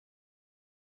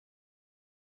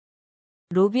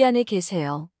 로비 안에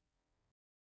계세요.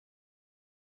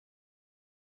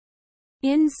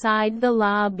 Inside the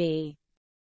lobby.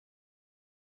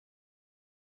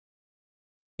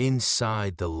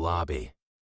 Inside the lobby.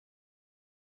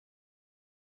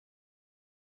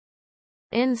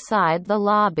 Inside the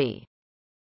lobby.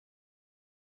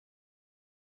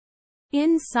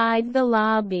 Inside the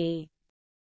lobby.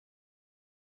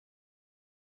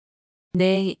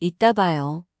 네, 이따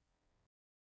봐요.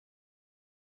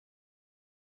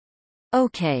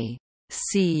 Okay.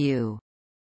 See you.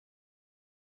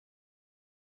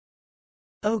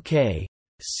 Okay.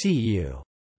 See you.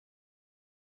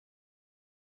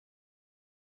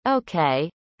 Okay.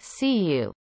 See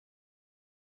you.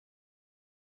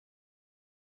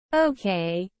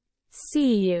 Okay.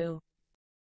 See you.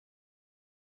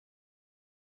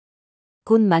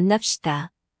 곧 만납시다.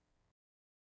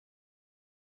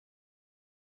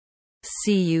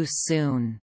 See you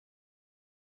soon.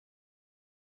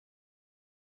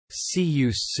 See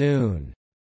you soon.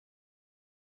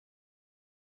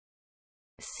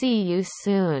 See you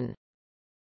soon.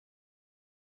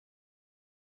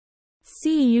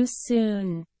 See you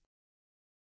soon.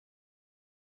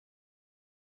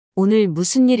 오늘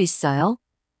무슨 일 있어요?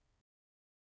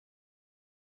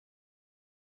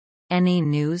 Any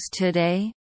news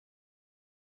today?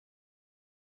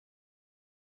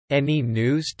 Any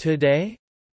news today?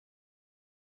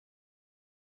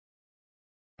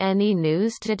 Any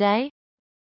news today?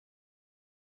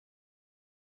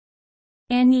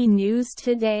 Any news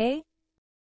today?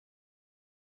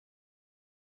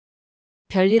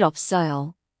 별일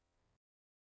없어요.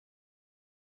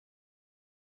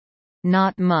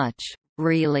 Not much,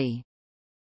 really.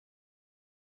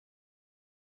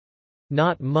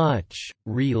 Not much,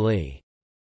 really.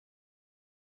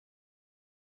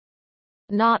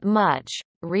 Not much,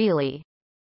 really.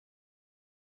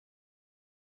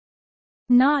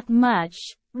 Not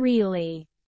much, really.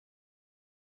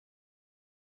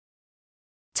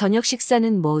 저녁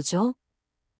식사는 뭐죠?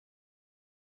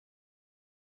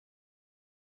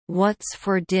 What's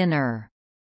for dinner?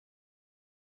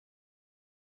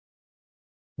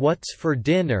 What's for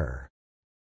dinner?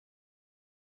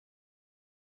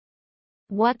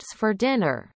 What's for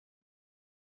dinner?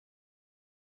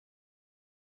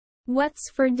 What's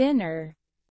for dinner?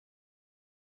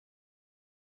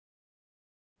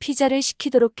 피자를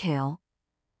시키도록 해요.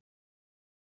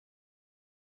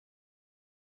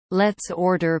 Let's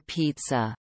order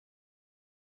pizza.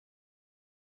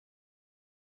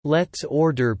 Let's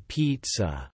order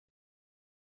pizza.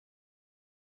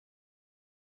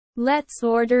 Let's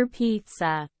order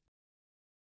pizza.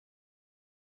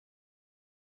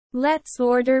 Let's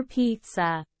order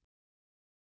pizza.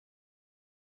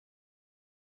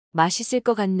 맛있을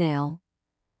것 같네요.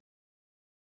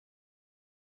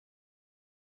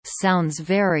 Sounds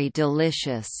very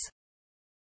delicious.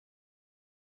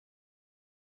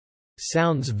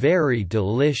 Sounds very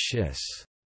delicious.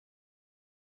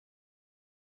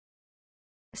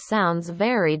 Sounds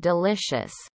very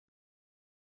delicious.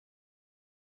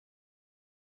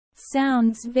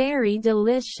 Sounds very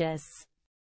delicious.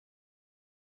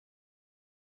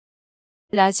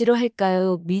 라지로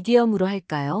할까요? 미디엄으로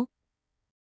할까요?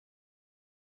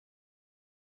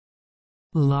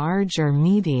 Large or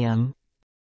medium?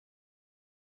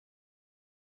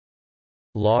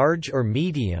 Large or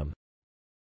medium?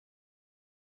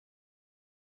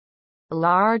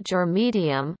 Large or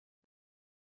medium?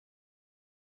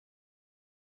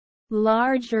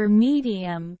 Large or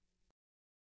medium?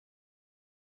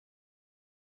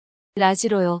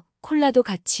 라지로요. 콜라도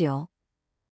같이요.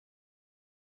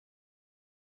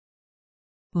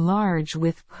 Large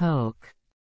with Coke.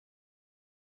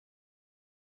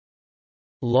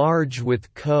 Large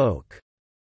with Coke.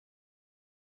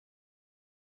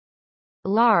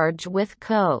 Large with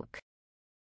Coke.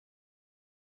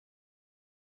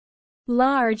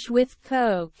 Large with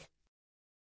Coke.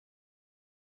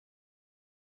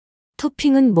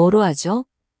 토핑은 뭐로 하죠?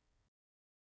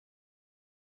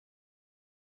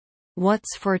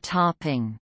 What's for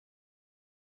topping?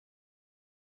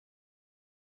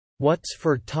 What's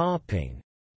for topping?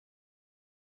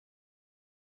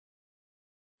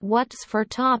 What's for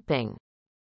topping?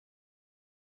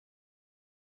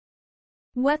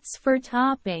 What's for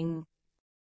topping?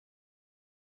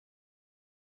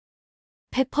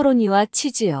 페퍼로니와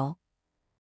치즈요.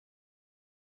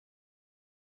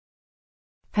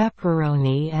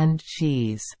 Pepperoni and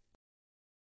cheese.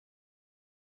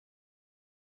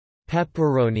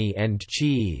 Pepperoni and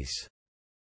cheese.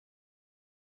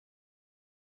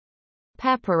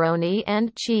 Pepperoni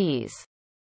and cheese.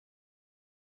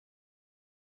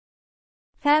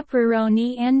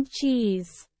 Pepperoni and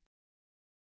cheese.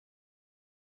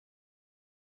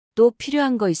 또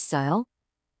필요한 거 있어요?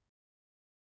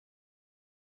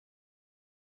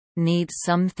 Need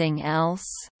something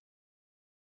else?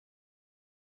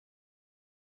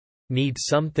 Need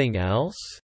something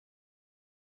else?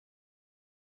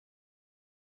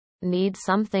 Need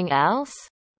something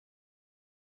else?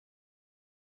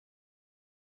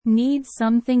 Need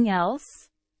something else?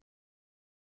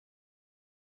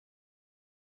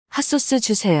 핫소스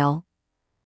주세요.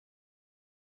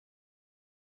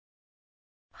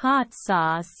 Hot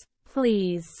sauce,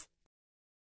 please.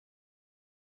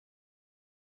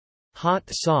 Hot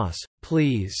sauce,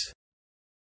 please.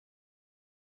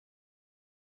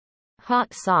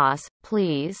 Hot sauce,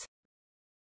 please.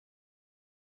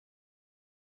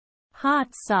 Hot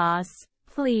sauce,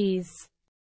 please.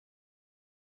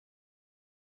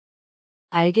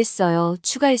 알겠어요.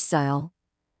 추가했어요.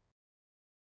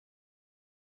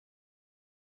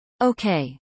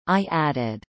 Okay, I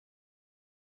added.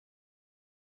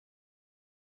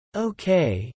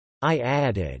 Okay, I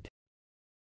added.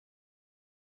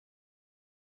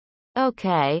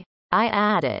 Okay, I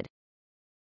added.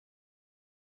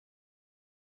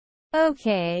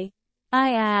 Okay,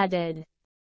 I added.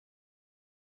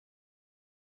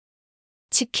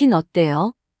 치킨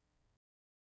어때요?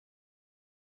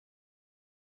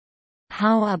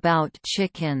 How about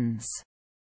chickens?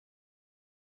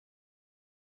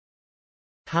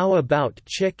 How about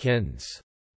chickens?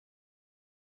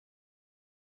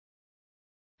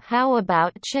 How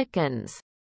about chickens?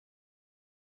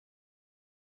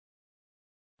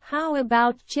 How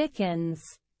about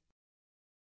chickens?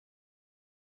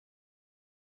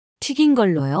 튀긴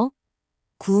걸로요?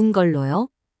 구운 걸로요?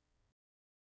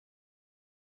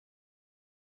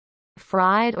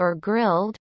 Fried or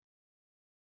grilled?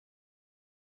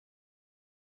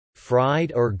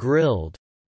 Fried or grilled?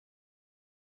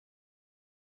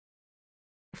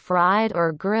 Fried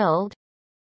or grilled?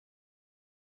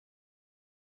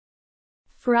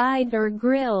 Fried or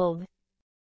grilled?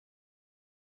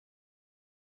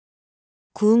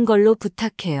 구운 걸로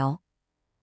부탁해요.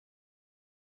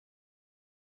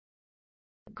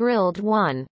 Grilled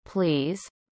one, please.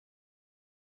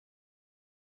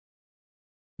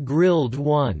 Grilled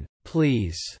one,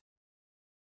 please.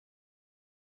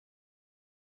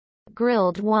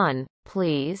 Grilled one,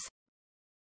 please.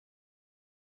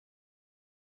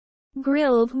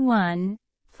 Grilled one,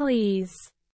 please.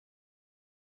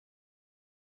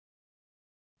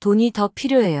 돈이 더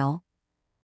필요해요.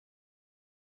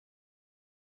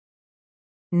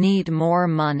 Need more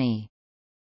money.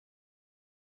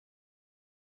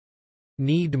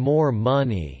 Need more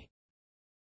money.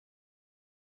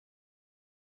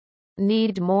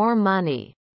 Need more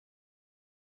money.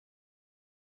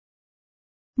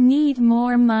 Need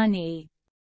more money.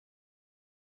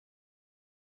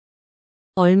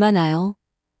 얼마나요?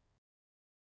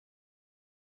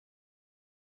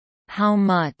 How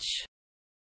much?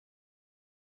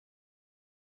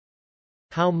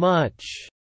 How much?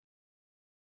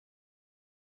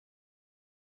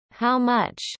 How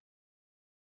much?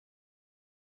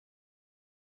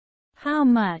 How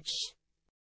much?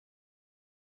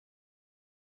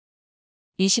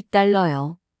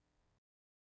 $20요.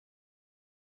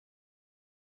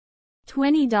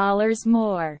 $20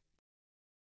 more.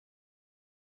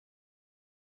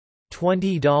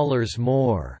 $20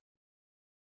 more.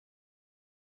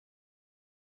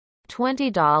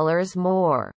 $20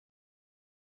 more.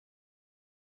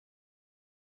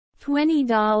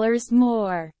 $20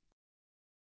 more.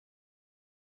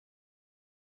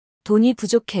 돈이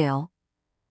부족해요.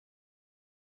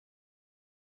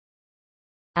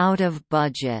 Out of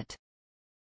budget.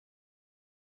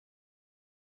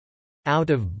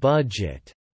 Out of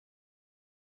budget.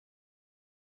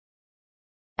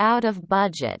 Out of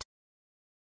budget.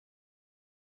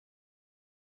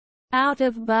 Out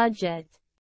of budget.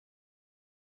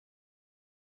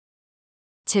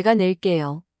 제가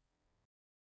낼게요.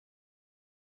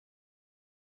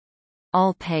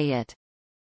 I'll pay it.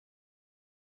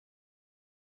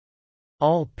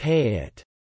 I'll pay it.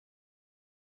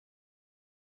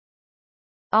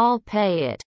 I'll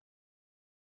pay it.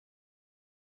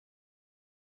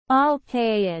 I'll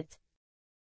pay it.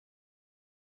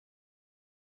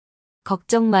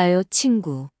 걱정 마요,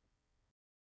 친구.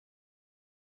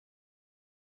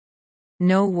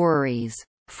 No worries,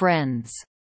 friends.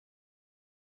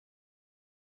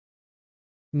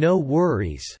 No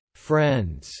worries,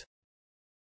 friends.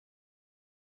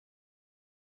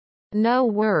 No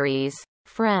worries,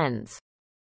 friends.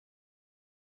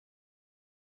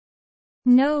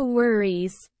 No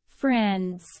worries,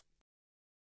 friends.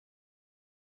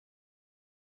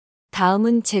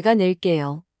 다음은 제가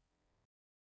낼게요.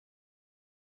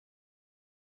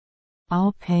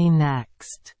 I'll pay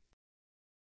next.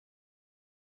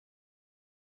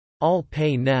 I'll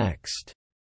pay next.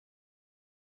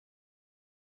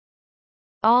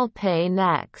 I'll pay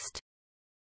next.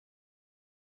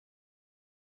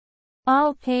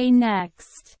 I'll pay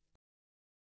next.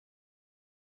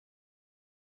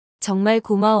 정말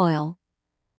고마워요.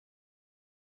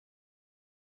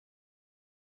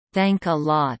 Thank a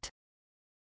lot.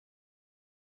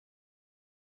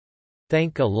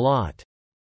 Thank a lot.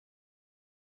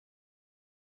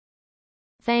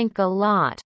 Thank a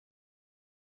lot.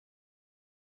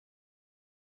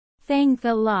 Thank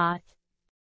a lot.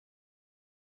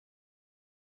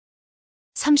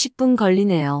 30분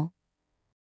걸리네요.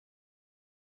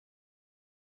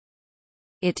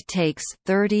 It takes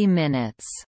 30 minutes.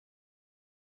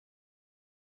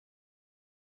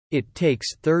 It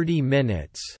takes 30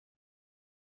 minutes.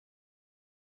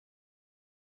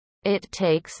 It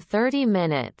takes 30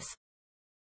 minutes.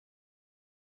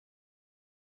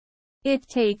 It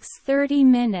takes 30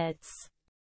 minutes.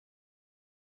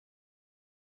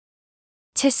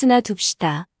 체스나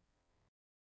둡시다.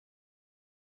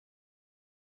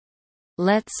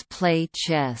 Let's play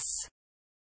chess.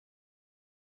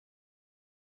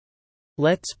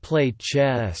 Let's play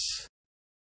chess.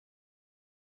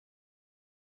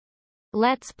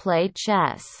 Let's play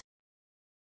chess.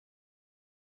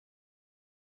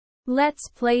 Let's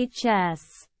play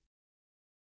chess.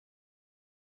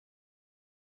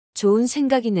 좋은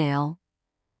생각이네요.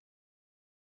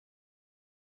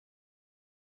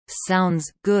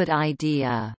 Sounds good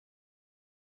idea.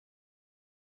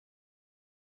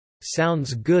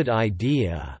 Sounds good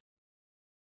idea.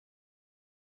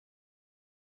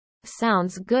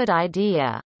 Sounds good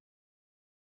idea.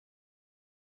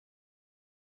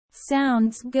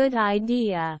 Sounds good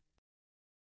idea.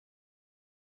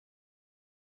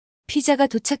 피자가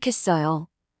도착했어요.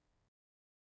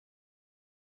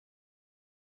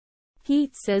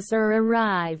 Pizzas are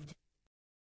arrived.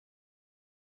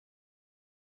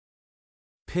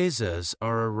 Pizzas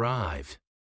are arrived.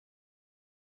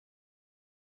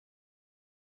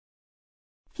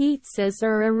 Pizzas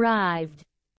are arrived.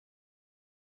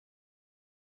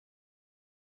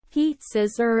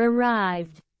 Pizzas are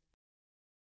arrived.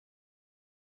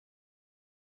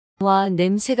 와,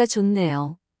 냄새가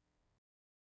좋네요.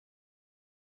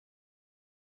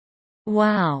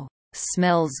 Wow,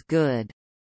 smells good.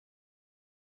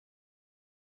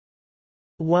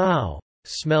 Wow,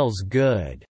 smells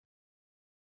good.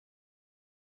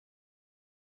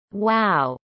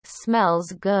 Wow,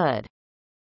 smells good.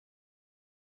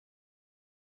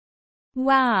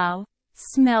 Wow,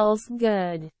 smells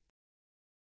good.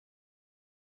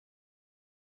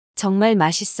 정말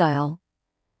맛있어요.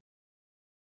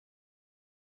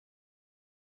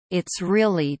 It's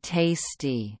really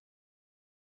tasty.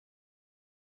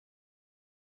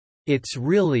 It's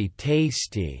really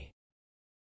tasty.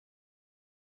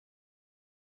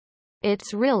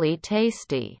 It's really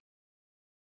tasty.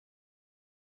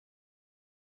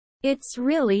 It's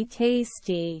really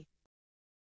tasty.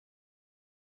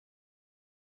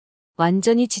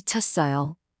 완전히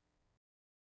지쳤어요.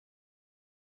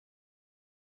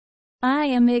 I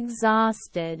am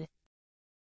exhausted.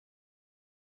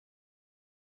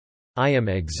 I am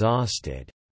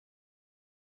exhausted.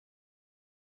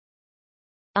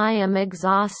 I am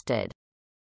exhausted.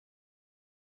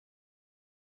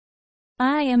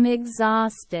 I am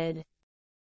exhausted.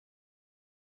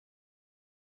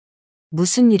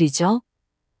 무슨 일이죠?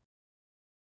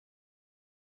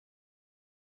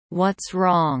 What's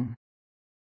wrong?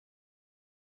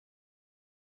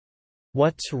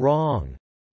 What's wrong?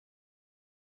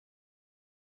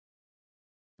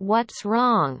 What's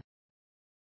wrong?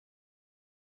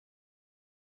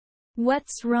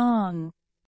 What's wrong?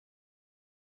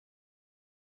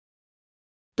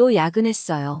 또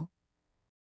야근했어요.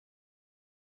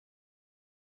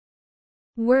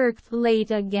 Worked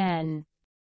late again.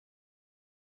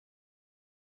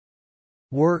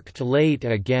 Worked late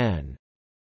again.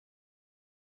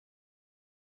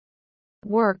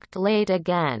 Worked late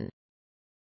again.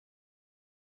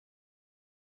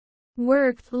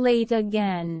 Worked late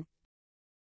again.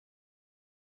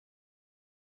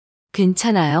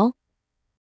 괜찮아요?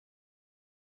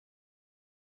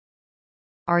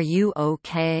 Are you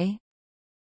okay?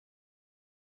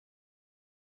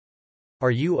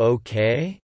 Are you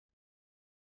okay?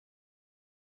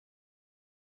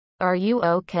 Are you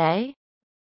okay?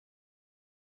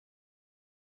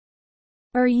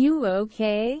 Are you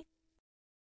okay?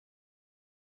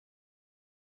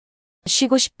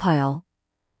 쉬고 싶어요.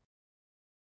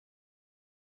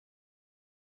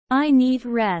 I need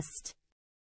rest.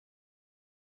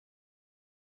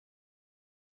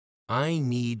 I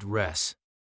need rest.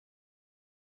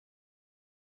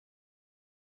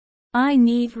 I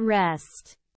need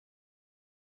rest.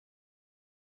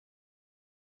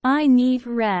 I need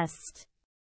rest.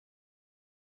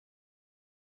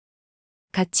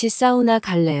 같이 사우나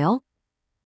갈래요?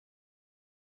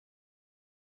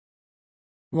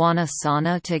 Wanna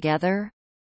sauna together?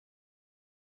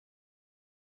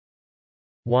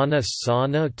 Wanna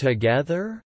sauna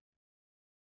together?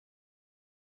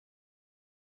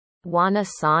 Wanna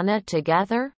sauna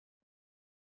together?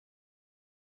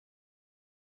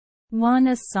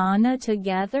 Wanna sauna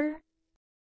together?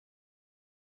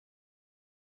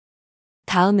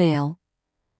 다음에요.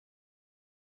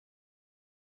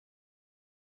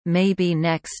 Maybe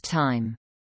next time.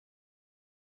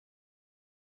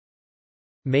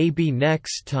 Maybe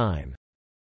next time.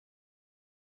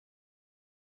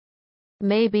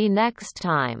 Maybe next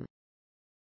time.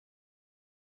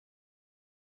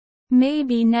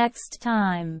 Maybe next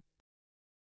time.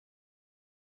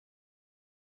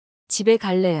 집에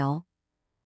갈래요.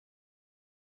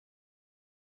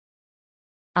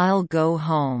 I'll go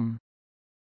home.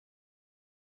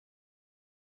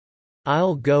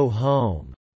 I'll go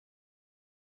home.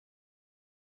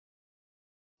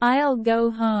 I'll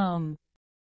go home.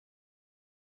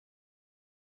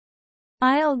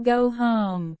 I'll go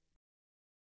home.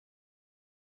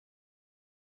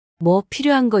 뭐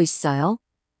필요한 거 있어요?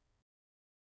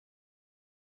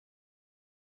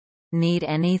 Need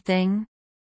anything?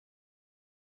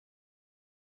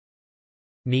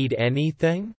 Need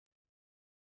anything?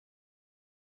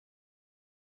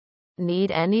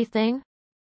 Need anything?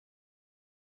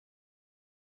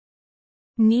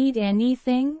 Need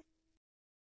anything?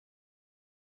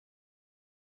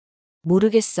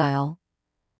 모르겠어요.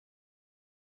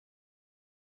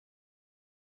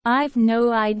 I've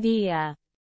no idea.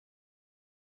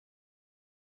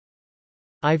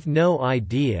 I've no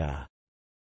idea.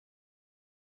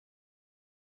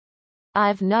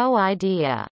 I've no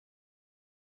idea.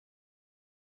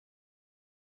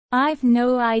 I've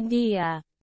no idea.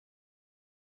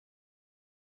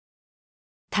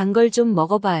 단 걸 좀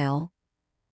먹어봐요.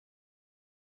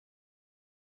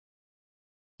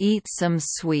 Eat some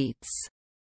sweets.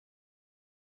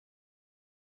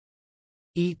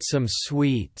 Eat some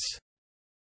sweets.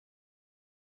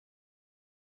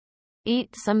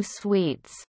 Eat some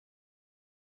sweets.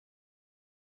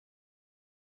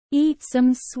 Eat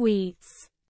some sweets.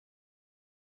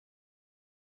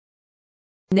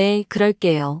 네,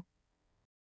 그럴게요.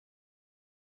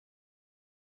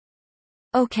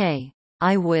 Okay,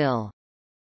 I will.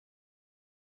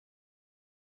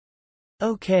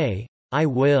 Okay, I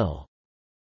will.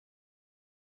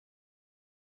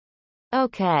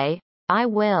 Okay, I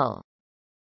will.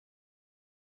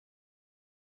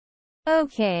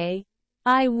 Okay,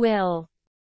 I will.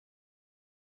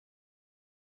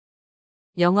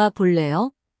 영화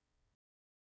볼래요?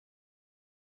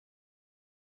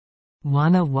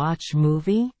 Wanna watch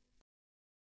movie?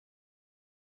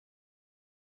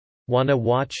 Wanna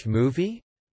watch movie?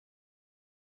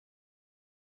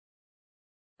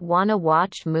 Wanna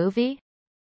watch movie?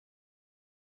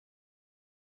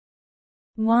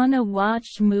 Wanna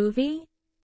watch movie?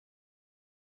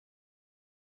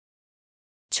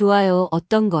 좋아요,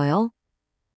 어떤 거요?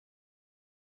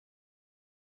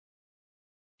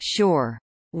 Sure.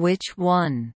 Which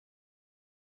one?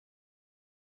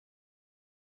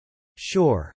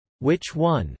 Sure. Which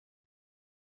one?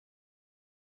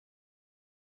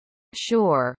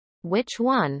 Sure. Which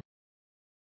one?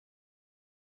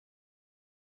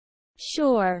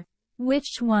 Sure.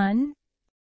 Which one?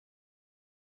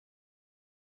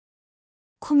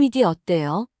 코미디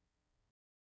어때요?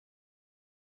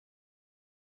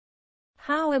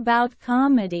 How about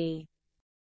comedy?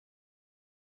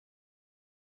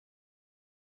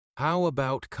 How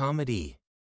about comedy?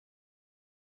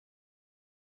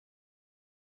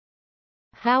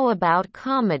 How about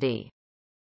comedy?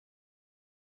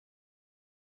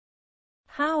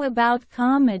 How about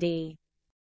comedy?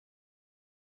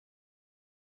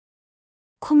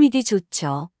 코미디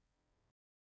좋죠.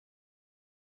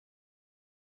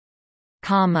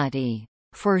 Comedy.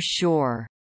 For sure.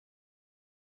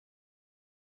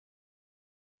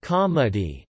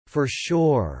 Comedy. For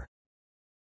sure.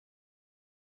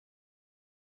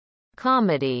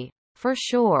 Comedy. For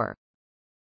sure.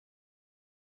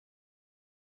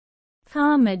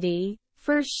 Comedy,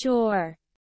 for sure.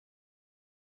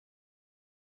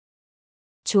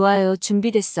 좋아요,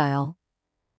 준비됐어요.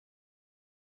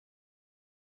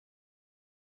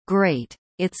 Great.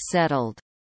 It's settled.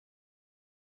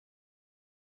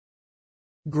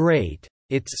 Great.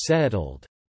 It's settled.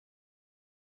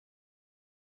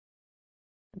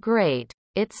 Great.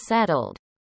 It's settled.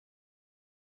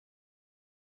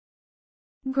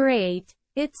 Great,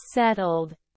 it's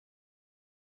settled.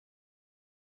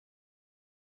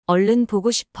 얼른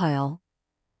보고 싶어요.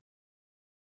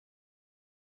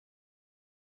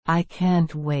 I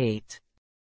can't wait.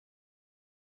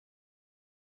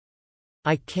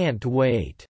 I can't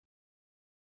wait.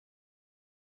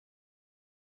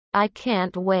 I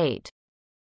can't wait.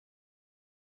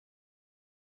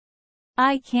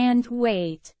 I can't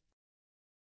wait.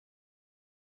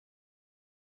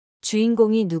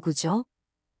 주인공이 누구죠?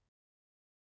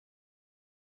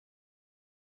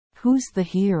 Who's the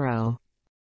hero?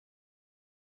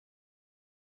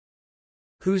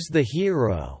 Who's the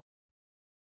hero?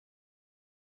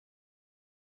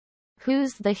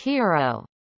 Who's the hero?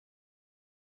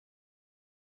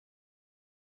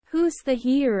 Who's the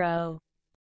hero?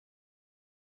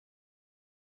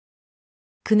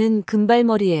 그는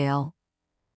금발머리예요.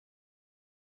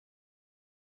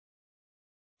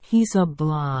 He's a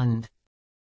blonde.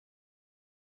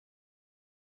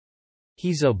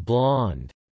 He's a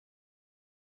blonde.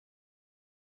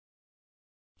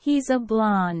 He's a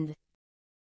blonde.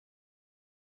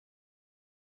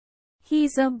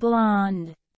 He's a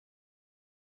blonde.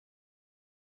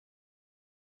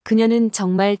 그녀는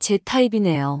정말 제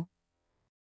타입이네요.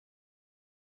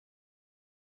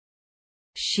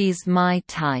 She's my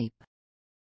type.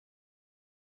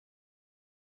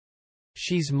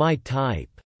 She's my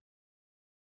type.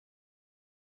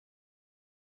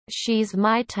 She's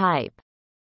my type.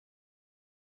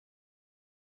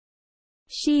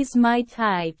 She's my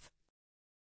type.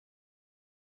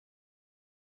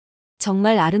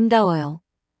 정말 아름다워요.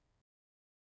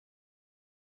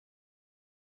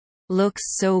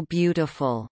 Looks so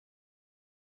beautiful.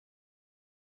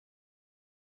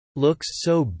 Looks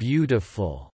so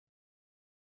beautiful.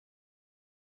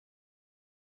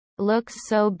 Looks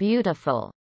so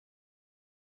beautiful.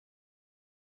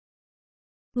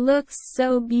 Looks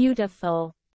so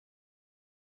beautiful.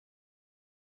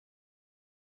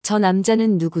 저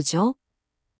남자는 누구죠?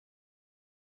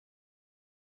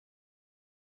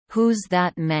 Who's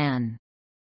that man?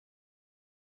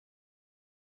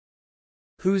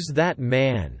 Who's that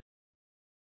man?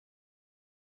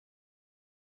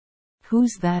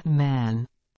 Who's that man?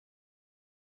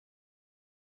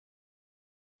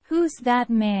 Who's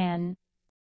that man?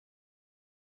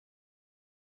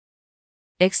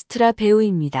 엑스트라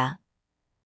배우입니다.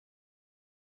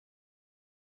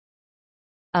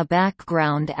 A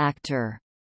background actor.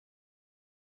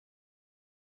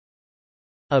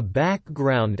 A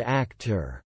background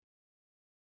actor.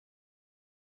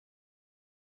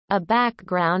 A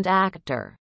background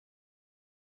actor.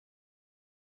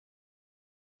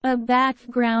 A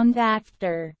background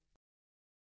actor.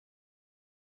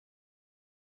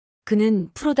 그는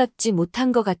프로답지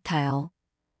못한 것 같아요.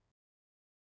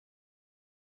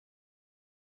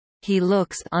 He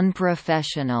looks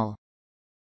unprofessional.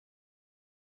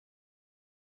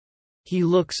 He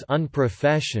looks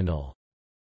unprofessional.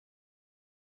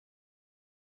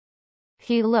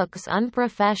 He looks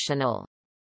unprofessional.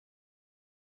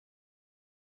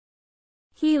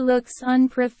 He looks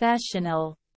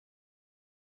unprofessional.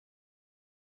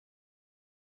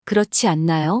 그렇지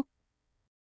않나요?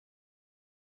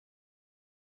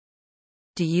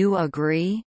 Do you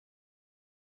agree?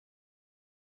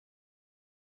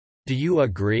 Do you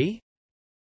agree?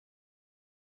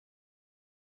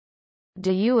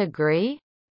 Do you agree?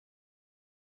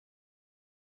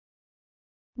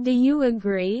 Do you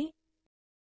agree?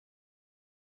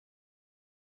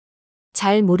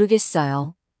 잘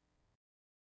모르겠어요.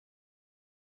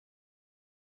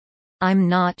 I'm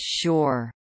not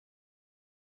sure.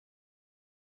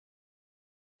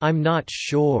 I'm not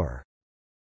sure.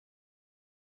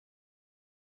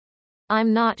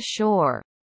 I'm not sure.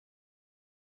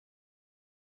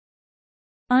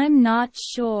 I'm not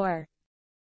sure.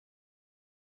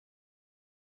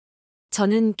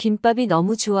 저는 김밥이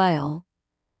너무 좋아요.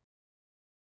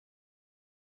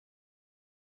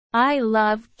 I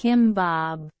love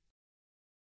kimbap.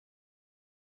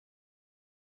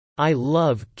 I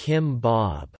love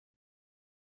kimbap.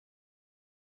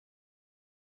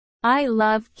 I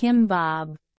love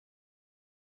kimbap.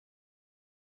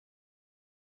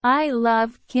 I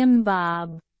love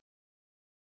kimbap.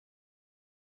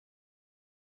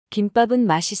 김밥은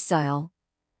맛있어요.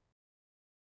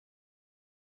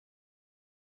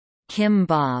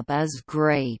 Kimbap is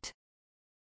great.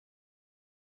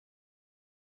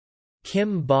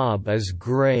 Kimbap is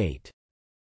great.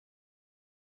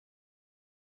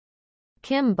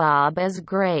 Kimbap is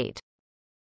great.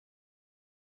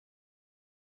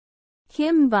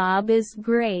 Kimbap is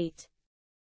great.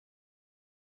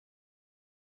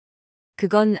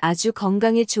 그건 아주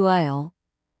건강에 좋아요.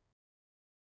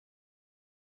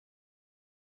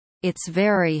 It's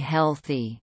very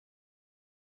healthy.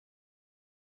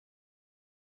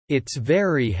 It's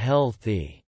very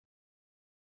healthy.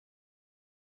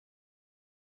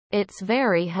 It's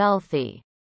very healthy.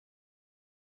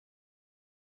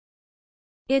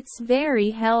 It's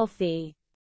very healthy.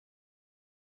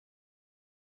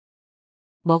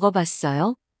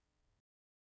 먹어봤어요?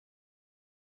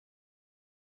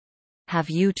 Have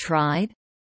you tried?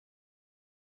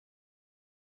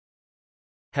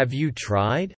 Have you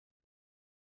tried?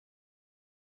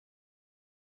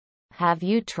 Have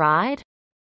you tried?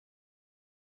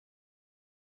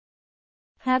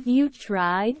 Have you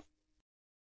tried?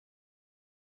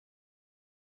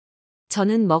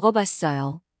 저는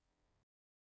먹어봤어요.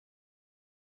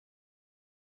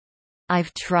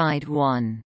 I've tried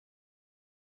one.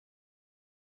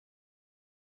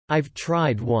 I've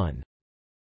tried one.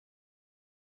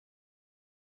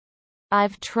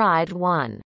 I've tried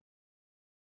one.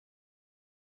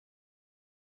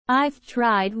 I've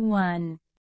tried one.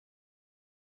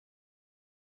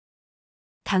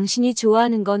 당신이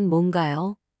좋아하는 건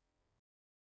뭔가요?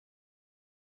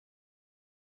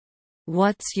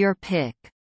 What's your pick?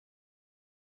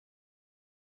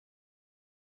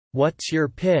 What's your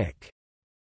pick?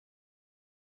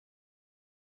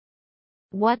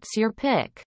 What's your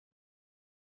pick?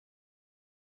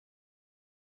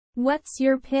 What's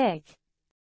your pick?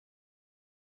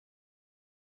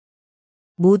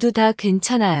 모두 다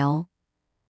괜찮아요.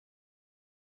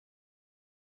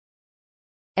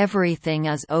 Everything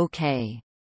is okay.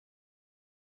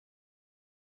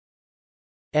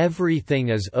 Everything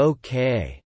is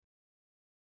okay.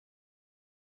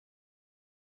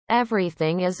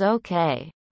 Everything is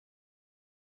okay.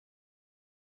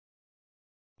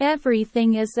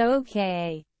 Everything is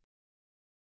okay.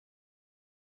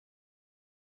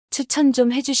 추천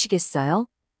좀 해주시겠어요?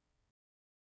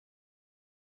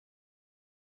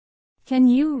 Can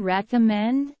you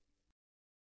recommend?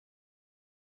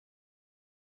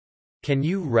 Can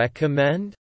you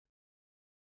recommend?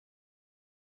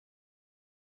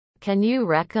 Can you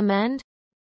recommend?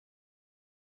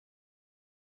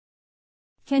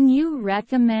 Can you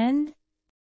recommend?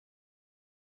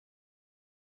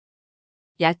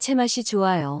 야채 맛이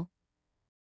좋아요.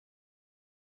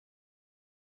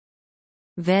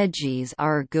 Veggies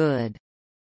are good.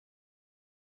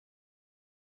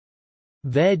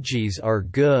 Veggies are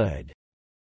good.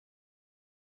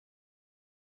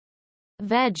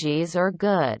 Veggies are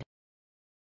good.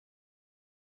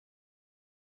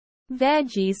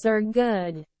 Veggies are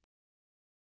good.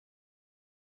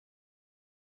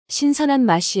 신선한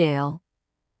맛이에요.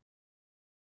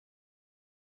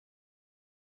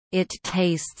 It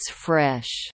tastes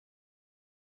fresh.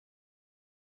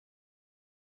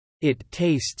 It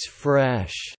tastes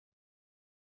fresh.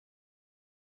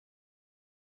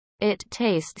 It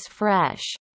tastes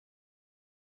fresh.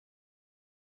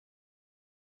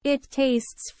 It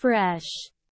tastes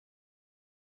fresh.